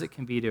hard as it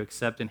can be to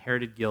accept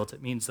inherited guilt,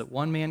 it means that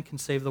one man can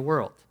save the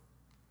world.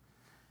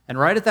 And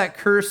right at that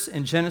curse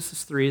in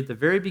Genesis 3, at the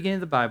very beginning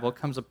of the Bible,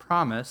 comes a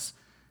promise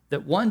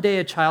that one day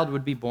a child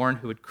would be born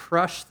who would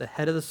crush the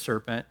head of the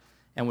serpent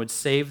and would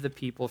save the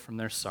people from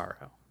their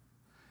sorrow.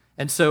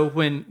 And so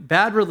when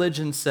bad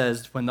religion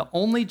says, when the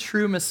only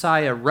true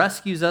Messiah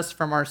rescues us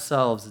from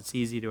ourselves, it's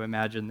easy to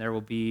imagine there will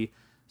be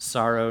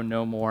sorrow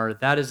no more.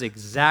 That is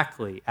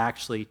exactly,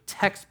 actually,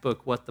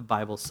 textbook what the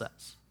Bible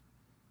says.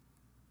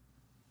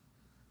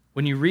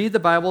 When you read the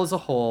Bible as a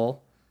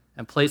whole,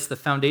 and place the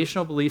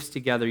foundational beliefs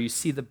together, you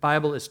see the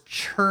Bible is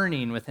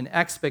churning with an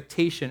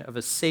expectation of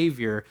a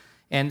Savior,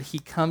 and he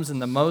comes in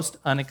the most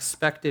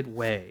unexpected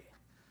way.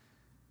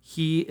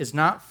 He is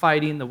not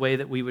fighting the way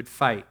that we would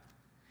fight.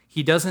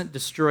 He doesn't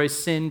destroy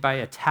sin by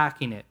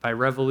attacking it, by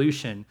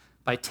revolution,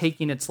 by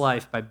taking its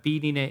life, by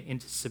beating it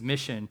into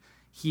submission.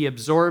 He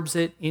absorbs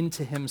it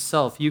into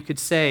himself. You could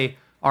say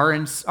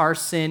our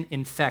sin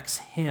infects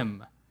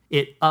him.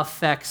 It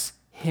affects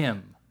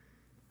him,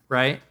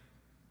 right?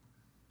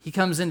 He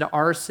comes into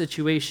our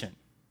situation.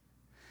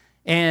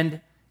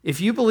 And if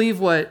you believe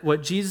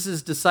what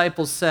Jesus'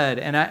 disciples said,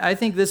 and I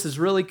think this is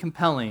really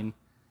compelling,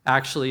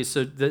 actually.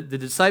 So the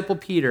disciple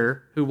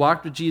Peter, who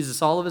walked with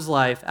Jesus all of his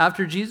life,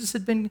 after Jesus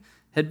had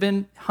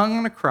been hung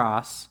on a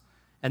cross,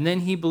 and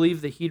then he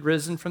believed that he'd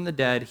risen from the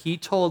dead, he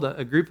told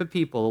a group of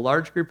people, a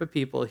large group of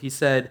people, he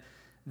said,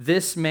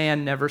 "This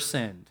man never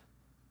sinned."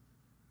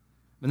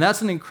 And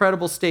that's an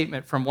incredible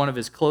statement from one of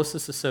his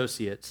closest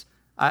associates.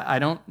 I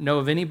don't know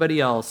of anybody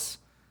else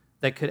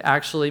that could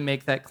actually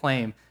make that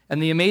claim.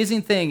 And the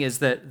amazing thing is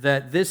that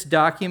this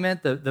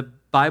document, the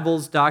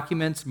Bible's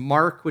documents,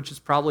 Mark, which is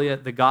probably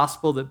the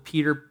gospel that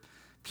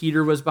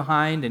Peter was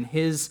behind, and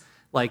his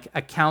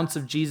accounts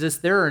of Jesus,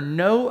 there are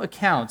no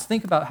accounts.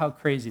 Think about how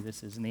crazy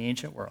this is in the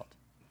ancient world.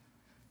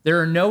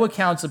 There are no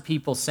accounts of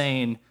people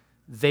saying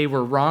they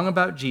were wrong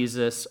about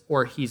Jesus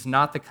or he's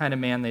not the kind of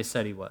man they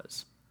said he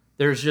was.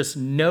 There's just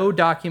no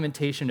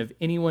documentation of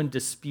anyone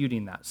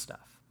disputing that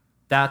stuff.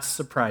 That's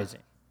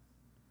surprising.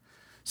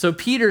 So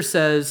Peter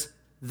says,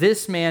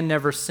 this man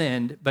never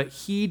sinned, but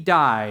he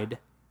died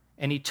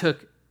and he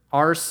took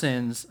our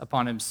sins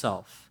upon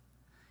himself.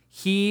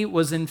 He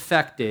was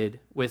infected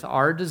with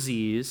our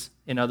disease,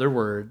 in other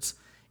words,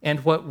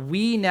 and what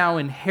we now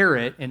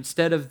inherit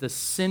instead of the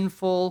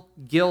sinful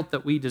guilt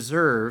that we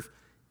deserve,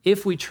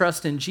 if we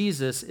trust in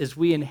Jesus, is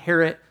we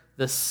inherit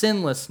the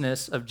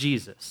sinlessness of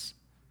Jesus.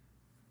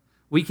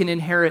 We can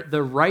inherit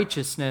the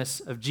righteousness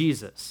of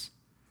Jesus.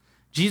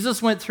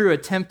 Jesus went through a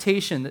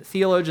temptation that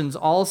theologians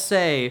all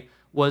say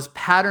was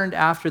patterned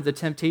after the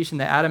temptation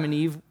that Adam and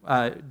Eve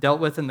dealt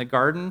with in the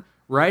garden.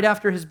 Right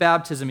after his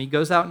baptism, he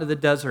goes out into the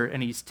desert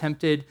and he's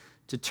tempted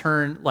to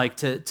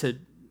to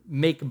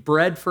make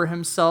bread for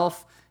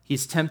himself.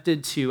 He's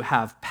tempted to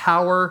have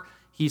power.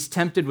 He's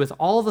tempted with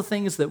all the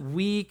things that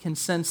we can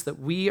sense that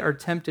we are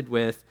tempted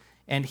with,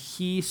 and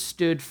he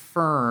stood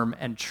firm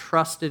and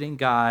trusted in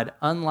God,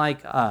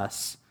 unlike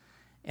us.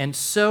 And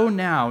so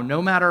now,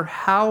 no matter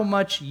how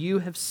much you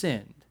have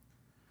sinned,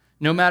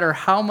 no matter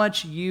how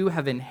much you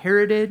have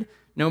inherited,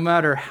 no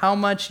matter how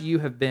much you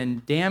have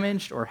been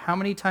damaged or how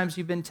many times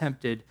you've been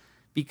tempted,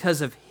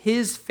 because of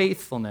his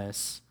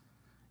faithfulness,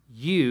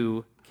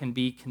 you can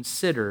be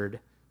considered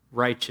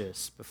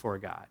righteous before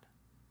God.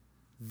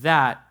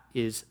 That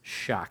is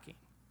shocking.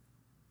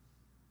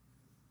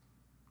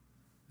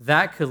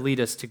 That could lead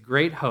us to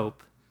great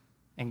hope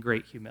and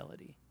great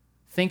humility.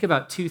 Think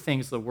about two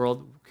things the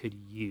world could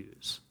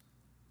use: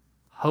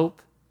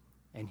 hope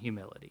and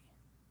humility.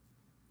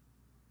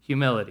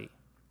 Humility.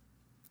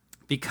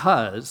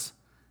 Because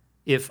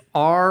if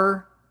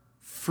our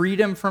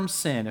freedom from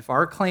sin, if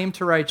our claim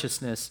to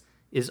righteousness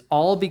is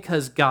all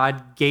because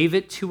God gave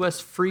it to us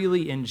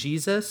freely in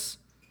Jesus,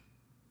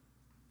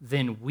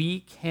 then we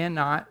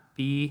cannot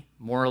be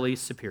morally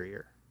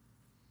superior.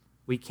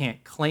 We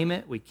can't claim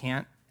it, we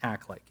can't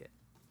act like it.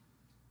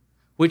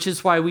 Which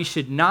is why we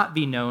should not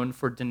be known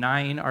for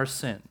denying our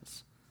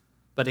sins,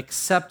 but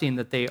accepting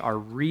that they are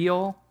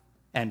real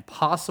and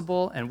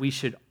possible, and we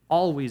should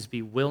always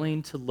be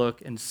willing to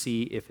look and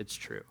see if it's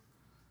true.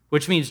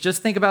 Which means,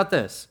 just think about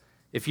this.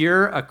 If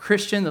you're a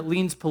Christian that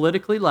leans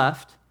politically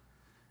left,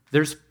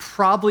 there's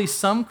probably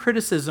some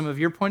criticism of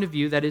your point of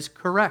view that is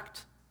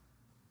correct.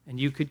 And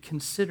you could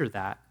consider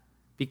that,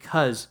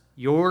 because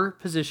your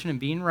position in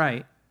being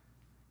right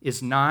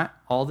is not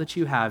all that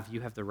you have.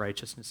 You have the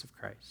righteousness of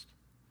Christ.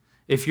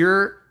 If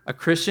you're a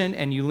Christian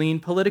and you lean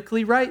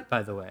politically right,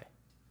 by the way,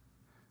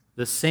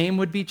 the same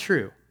would be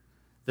true,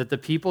 that the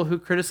people who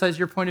criticize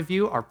your point of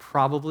view are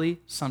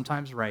probably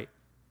sometimes right.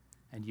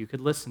 And you could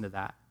listen to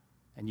that,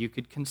 and you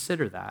could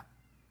consider that.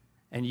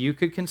 And you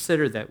could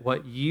consider that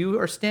what you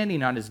are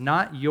standing on is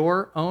not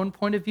your own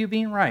point of view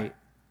being right,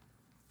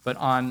 but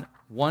on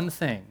one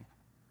thing: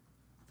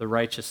 the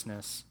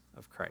righteousness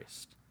of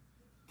Christ.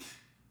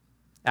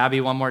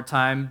 Abby, one more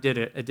time, did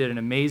an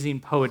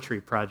amazing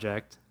poetry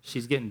project.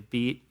 She's getting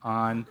beat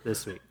on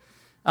this week.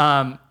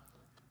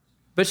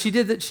 But she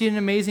did an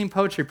amazing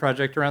poetry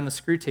project around the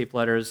Screwtape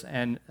Letters.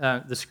 And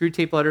the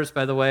Screwtape Letters,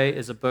 by the way,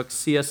 is a book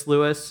C.S.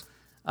 Lewis,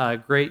 a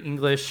great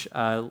English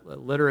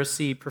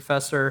literacy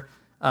professor,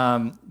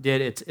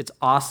 did. It's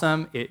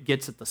awesome. It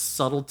gets at the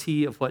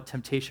subtlety of what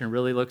temptation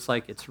really looks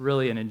like. It's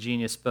really an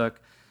ingenious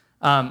book.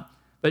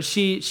 But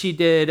she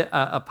did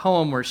a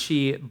poem where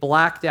she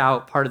blacked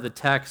out part of the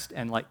text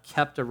and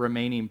kept a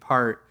remaining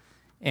part.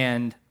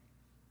 And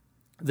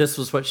this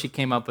was what she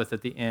came up with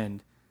at the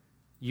end.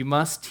 You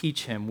must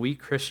teach him we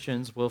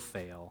Christians will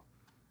fail.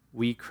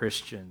 We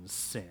Christians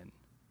sin.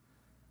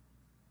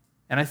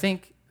 And I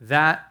think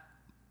that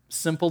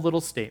simple little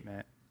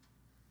statement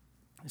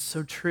It's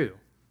so true.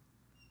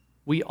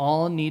 We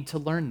all need to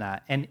learn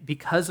that. And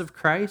because of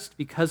Christ,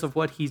 because of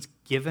what he's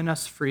given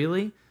us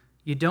freely,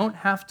 you don't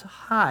have to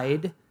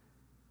hide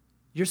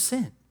your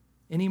sin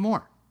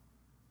anymore.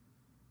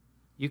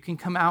 You can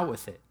come out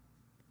with it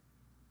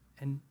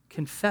and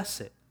confess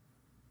it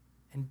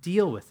and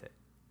deal with it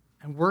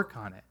and work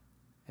on it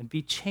and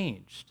be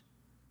changed.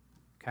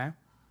 Okay?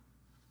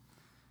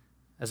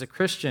 As a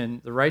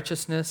Christian, the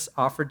righteousness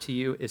offered to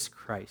you is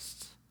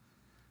Christ.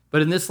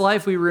 But in this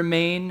life, we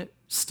remain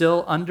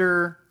still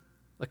under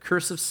the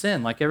curse of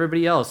sin, like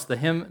everybody else.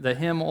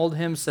 The old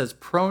hymn says,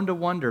 "Prone to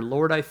wonder,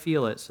 Lord, I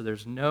feel it." So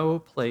there's no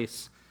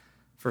place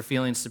for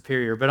feeling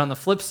superior. But on the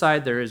flip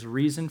side, there is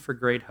reason for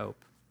great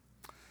hope.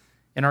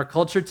 In our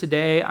culture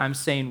today, I'm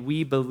saying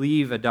we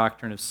believe a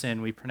doctrine of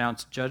sin. We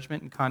pronounce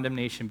judgment and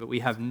condemnation, but we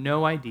have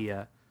no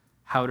idea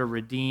how to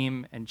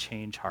redeem and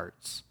change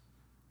hearts.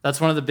 That's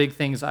one of the big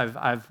things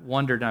I've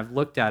wondered and I've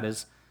looked at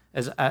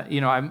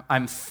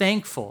I'm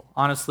thankful,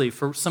 honestly,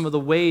 for some of the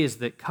ways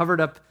that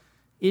covered up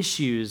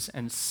issues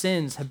and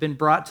sins have been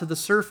brought to the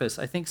surface.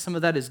 I think some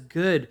of that is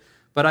good,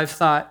 but I've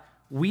thought,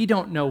 we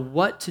don't know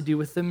what to do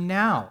with them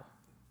now.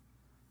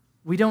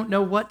 We don't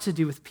know what to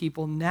do with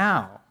people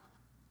now,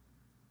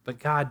 but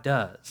God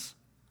does.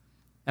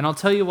 And I'll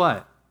tell you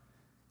what,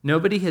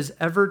 nobody has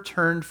ever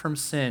turned from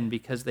sin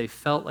because they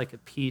felt like a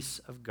piece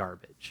of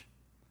garbage.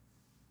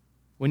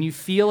 When you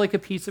feel like a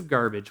piece of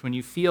garbage, when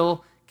you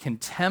feel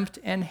contempt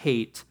and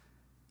hate,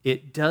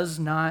 it does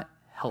not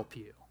help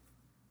you.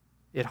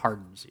 It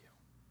hardens you.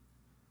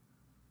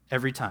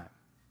 Every time.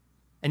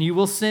 And you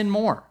will sin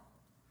more.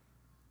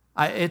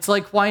 It's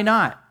like, why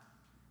not?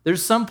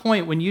 There's some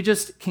point when you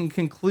just can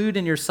conclude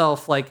in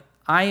yourself, like,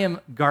 I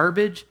am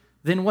garbage,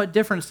 then what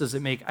difference does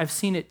it make? I've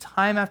seen it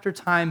time after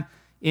time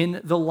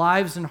in the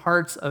lives and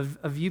hearts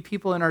of you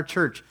people in our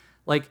church.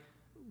 Like,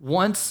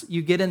 once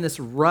you get in this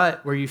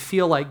rut where you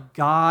feel like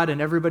God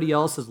and everybody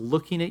else is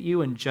looking at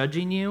you and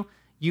judging you,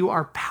 you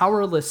are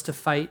powerless to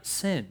fight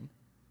sin.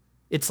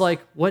 It's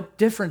like, what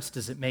difference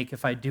does it make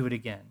if I do it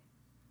again?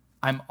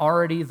 I'm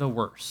already the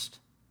worst,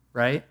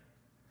 right?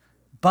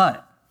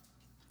 But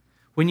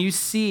when you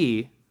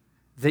see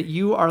that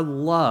you are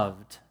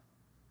loved,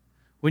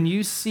 when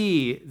you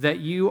see that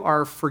you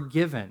are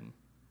forgiven,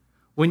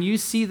 when you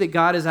see that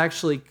God is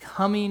actually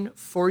coming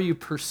for you,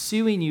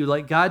 pursuing you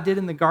like God did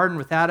in the garden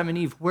with Adam and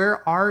Eve,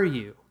 where are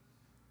you?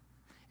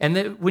 And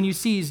that when you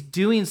see he's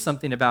doing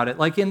something about it,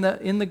 like in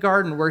the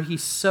garden where he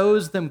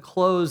sews them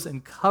clothes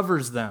and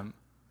covers them,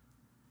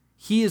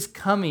 he is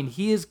coming,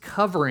 he is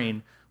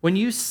covering. When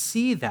you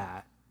see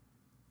that,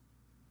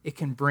 it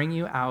can bring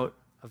you out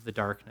of the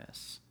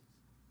darkness,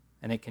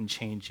 and it can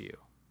change you,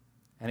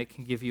 and it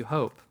can give you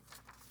hope,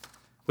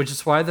 which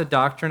is why the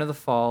doctrine of the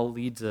fall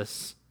leads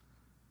us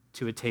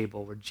to a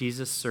table where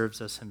Jesus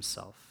serves us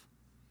himself.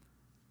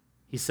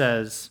 He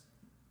says,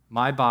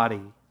 "My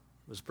body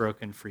was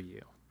broken for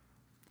you."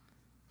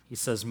 He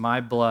says,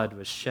 "My blood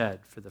was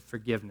shed for the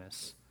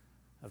forgiveness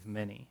of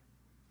many."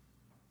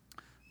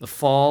 The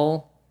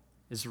fall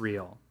is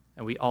real,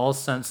 and we all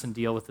sense and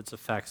deal with its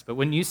effects. But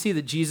when you see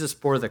that Jesus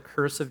bore the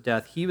curse of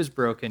death, he was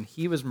broken,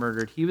 he was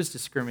murdered, he was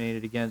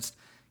discriminated against,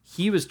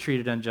 he was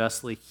treated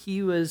unjustly,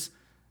 he was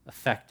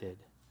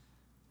affected,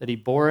 that he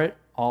bore it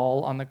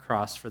all on the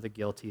cross for the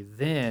guilty,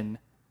 then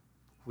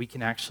we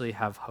can actually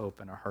have hope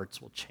and our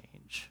hearts will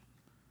change.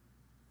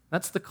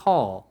 That's the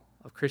call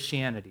of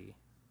Christianity.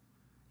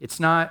 It's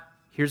not,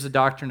 here's a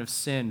doctrine of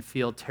sin,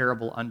 feel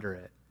terrible under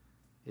it.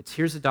 It's,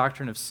 here's a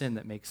doctrine of sin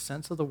that makes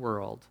sense of the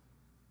world.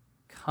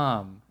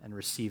 Come and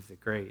receive the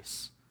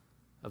grace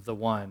of the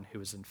one who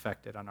was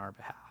infected on our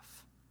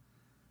behalf.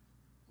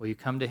 Will you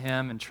come to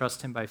him and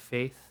trust him by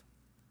faith?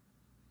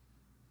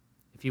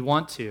 If you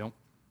want to,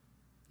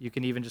 you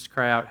can even just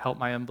cry out, "Help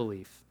my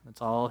unbelief."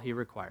 That's all he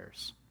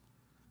requires.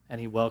 And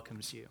he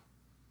welcomes you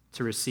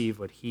to receive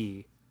what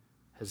he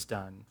has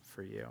done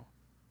for you.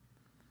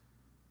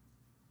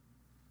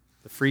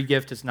 The free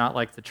gift is not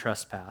like the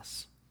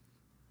trespass.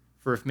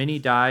 For if many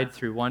died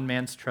through one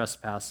man's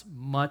trespass,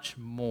 much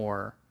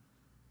more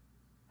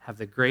have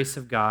the grace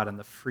of God and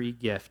the free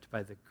gift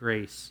by the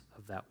grace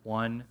of that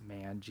one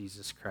man,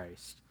 Jesus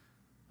Christ,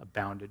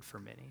 abounded for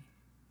many.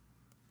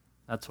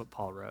 That's what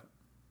Paul wrote.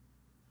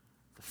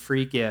 The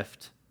free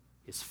gift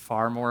is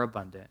far more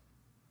abundant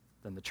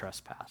than the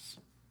trespass.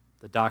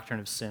 The doctrine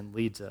of sin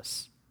leads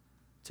us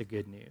to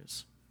good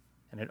news,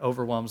 and it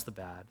overwhelms the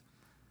bad.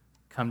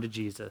 Come to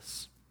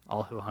Jesus,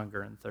 all who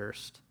hunger and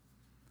thirst.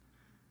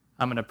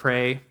 I'm going to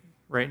pray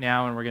right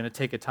now, and we're going to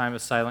take a time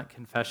of silent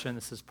confession.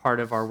 This is part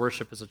of our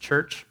worship as a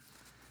church.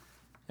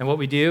 And what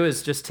we do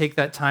is just take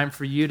that time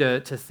for you to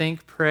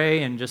think,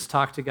 pray, and just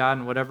talk to God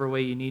in whatever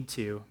way you need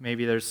to.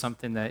 Maybe there's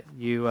something that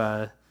you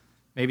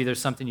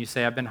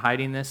say, "I've been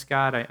hiding this,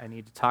 God. I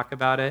need to talk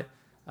about it."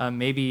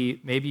 Maybe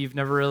you've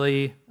never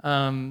really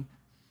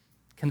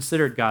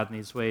considered God in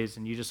these ways,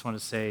 and you just want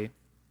to say,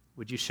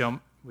 would you show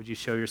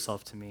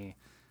yourself to me?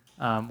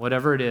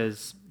 Whatever it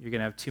is, you're going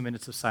to have 2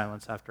 minutes of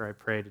silence after I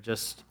pray to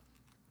just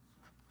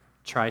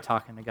try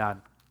talking to God.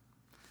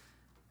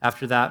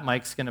 After that,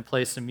 Mike's going to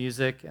play some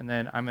music, and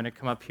then I'm going to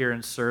come up here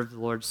and serve the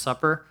Lord's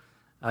Supper.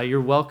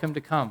 You're welcome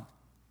to come.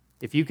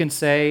 If you can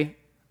say,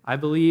 I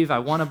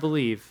want to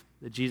believe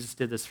that Jesus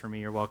did this for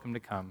me, you're welcome to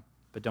come,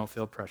 but don't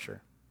feel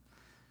pressure.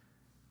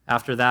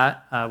 After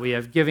that, we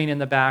have giving in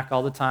the back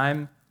all the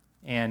time,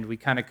 and we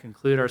kind of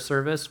conclude our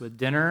service with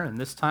dinner, and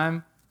this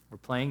time we're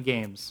playing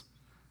games.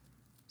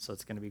 So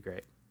it's going to be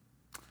great.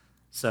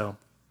 So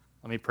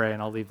let me pray,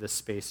 and I'll leave this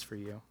space for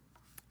you.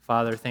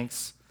 Father,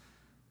 thanks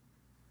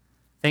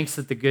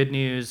that the good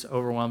news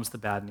overwhelms the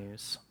bad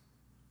news.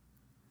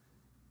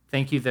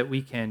 Thank you that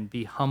we can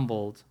be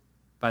humbled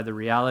by the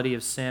reality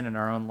of sin in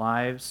our own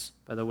lives,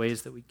 by the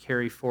ways that we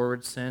carry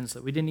forward sins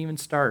that we didn't even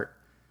start,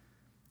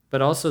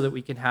 but also that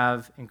we can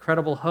have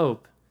incredible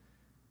hope.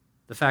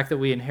 The fact that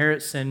we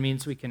inherit sin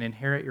means we can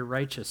inherit your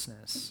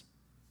righteousness,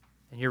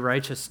 and your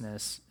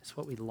righteousness is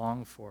what we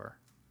long for.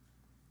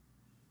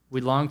 We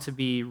long to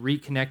be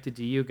reconnected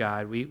to you,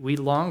 God. We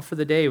long for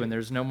the day when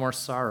there's no more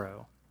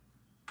sorrow.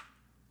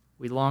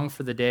 We long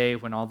for the day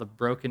when all the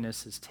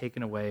brokenness is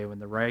taken away, when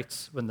the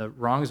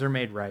wrongs are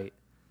made right.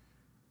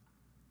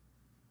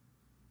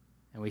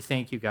 And we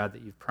thank you, God,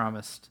 that you've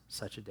promised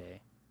such a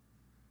day.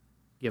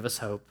 Give us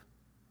hope.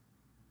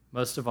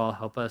 Most of all,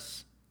 help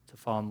us to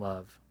fall in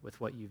love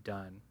with what you've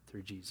done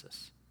through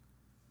Jesus.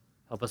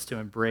 Help us to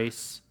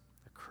embrace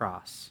the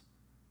cross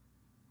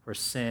where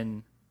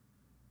sin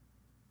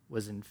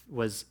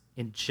was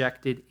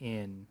injected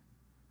in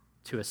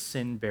to a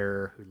sin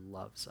bearer who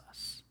loves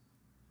us.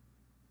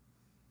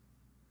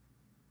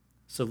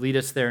 So lead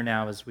us there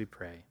now as we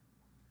pray.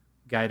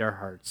 Guide our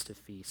hearts to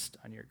feast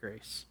on your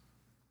grace.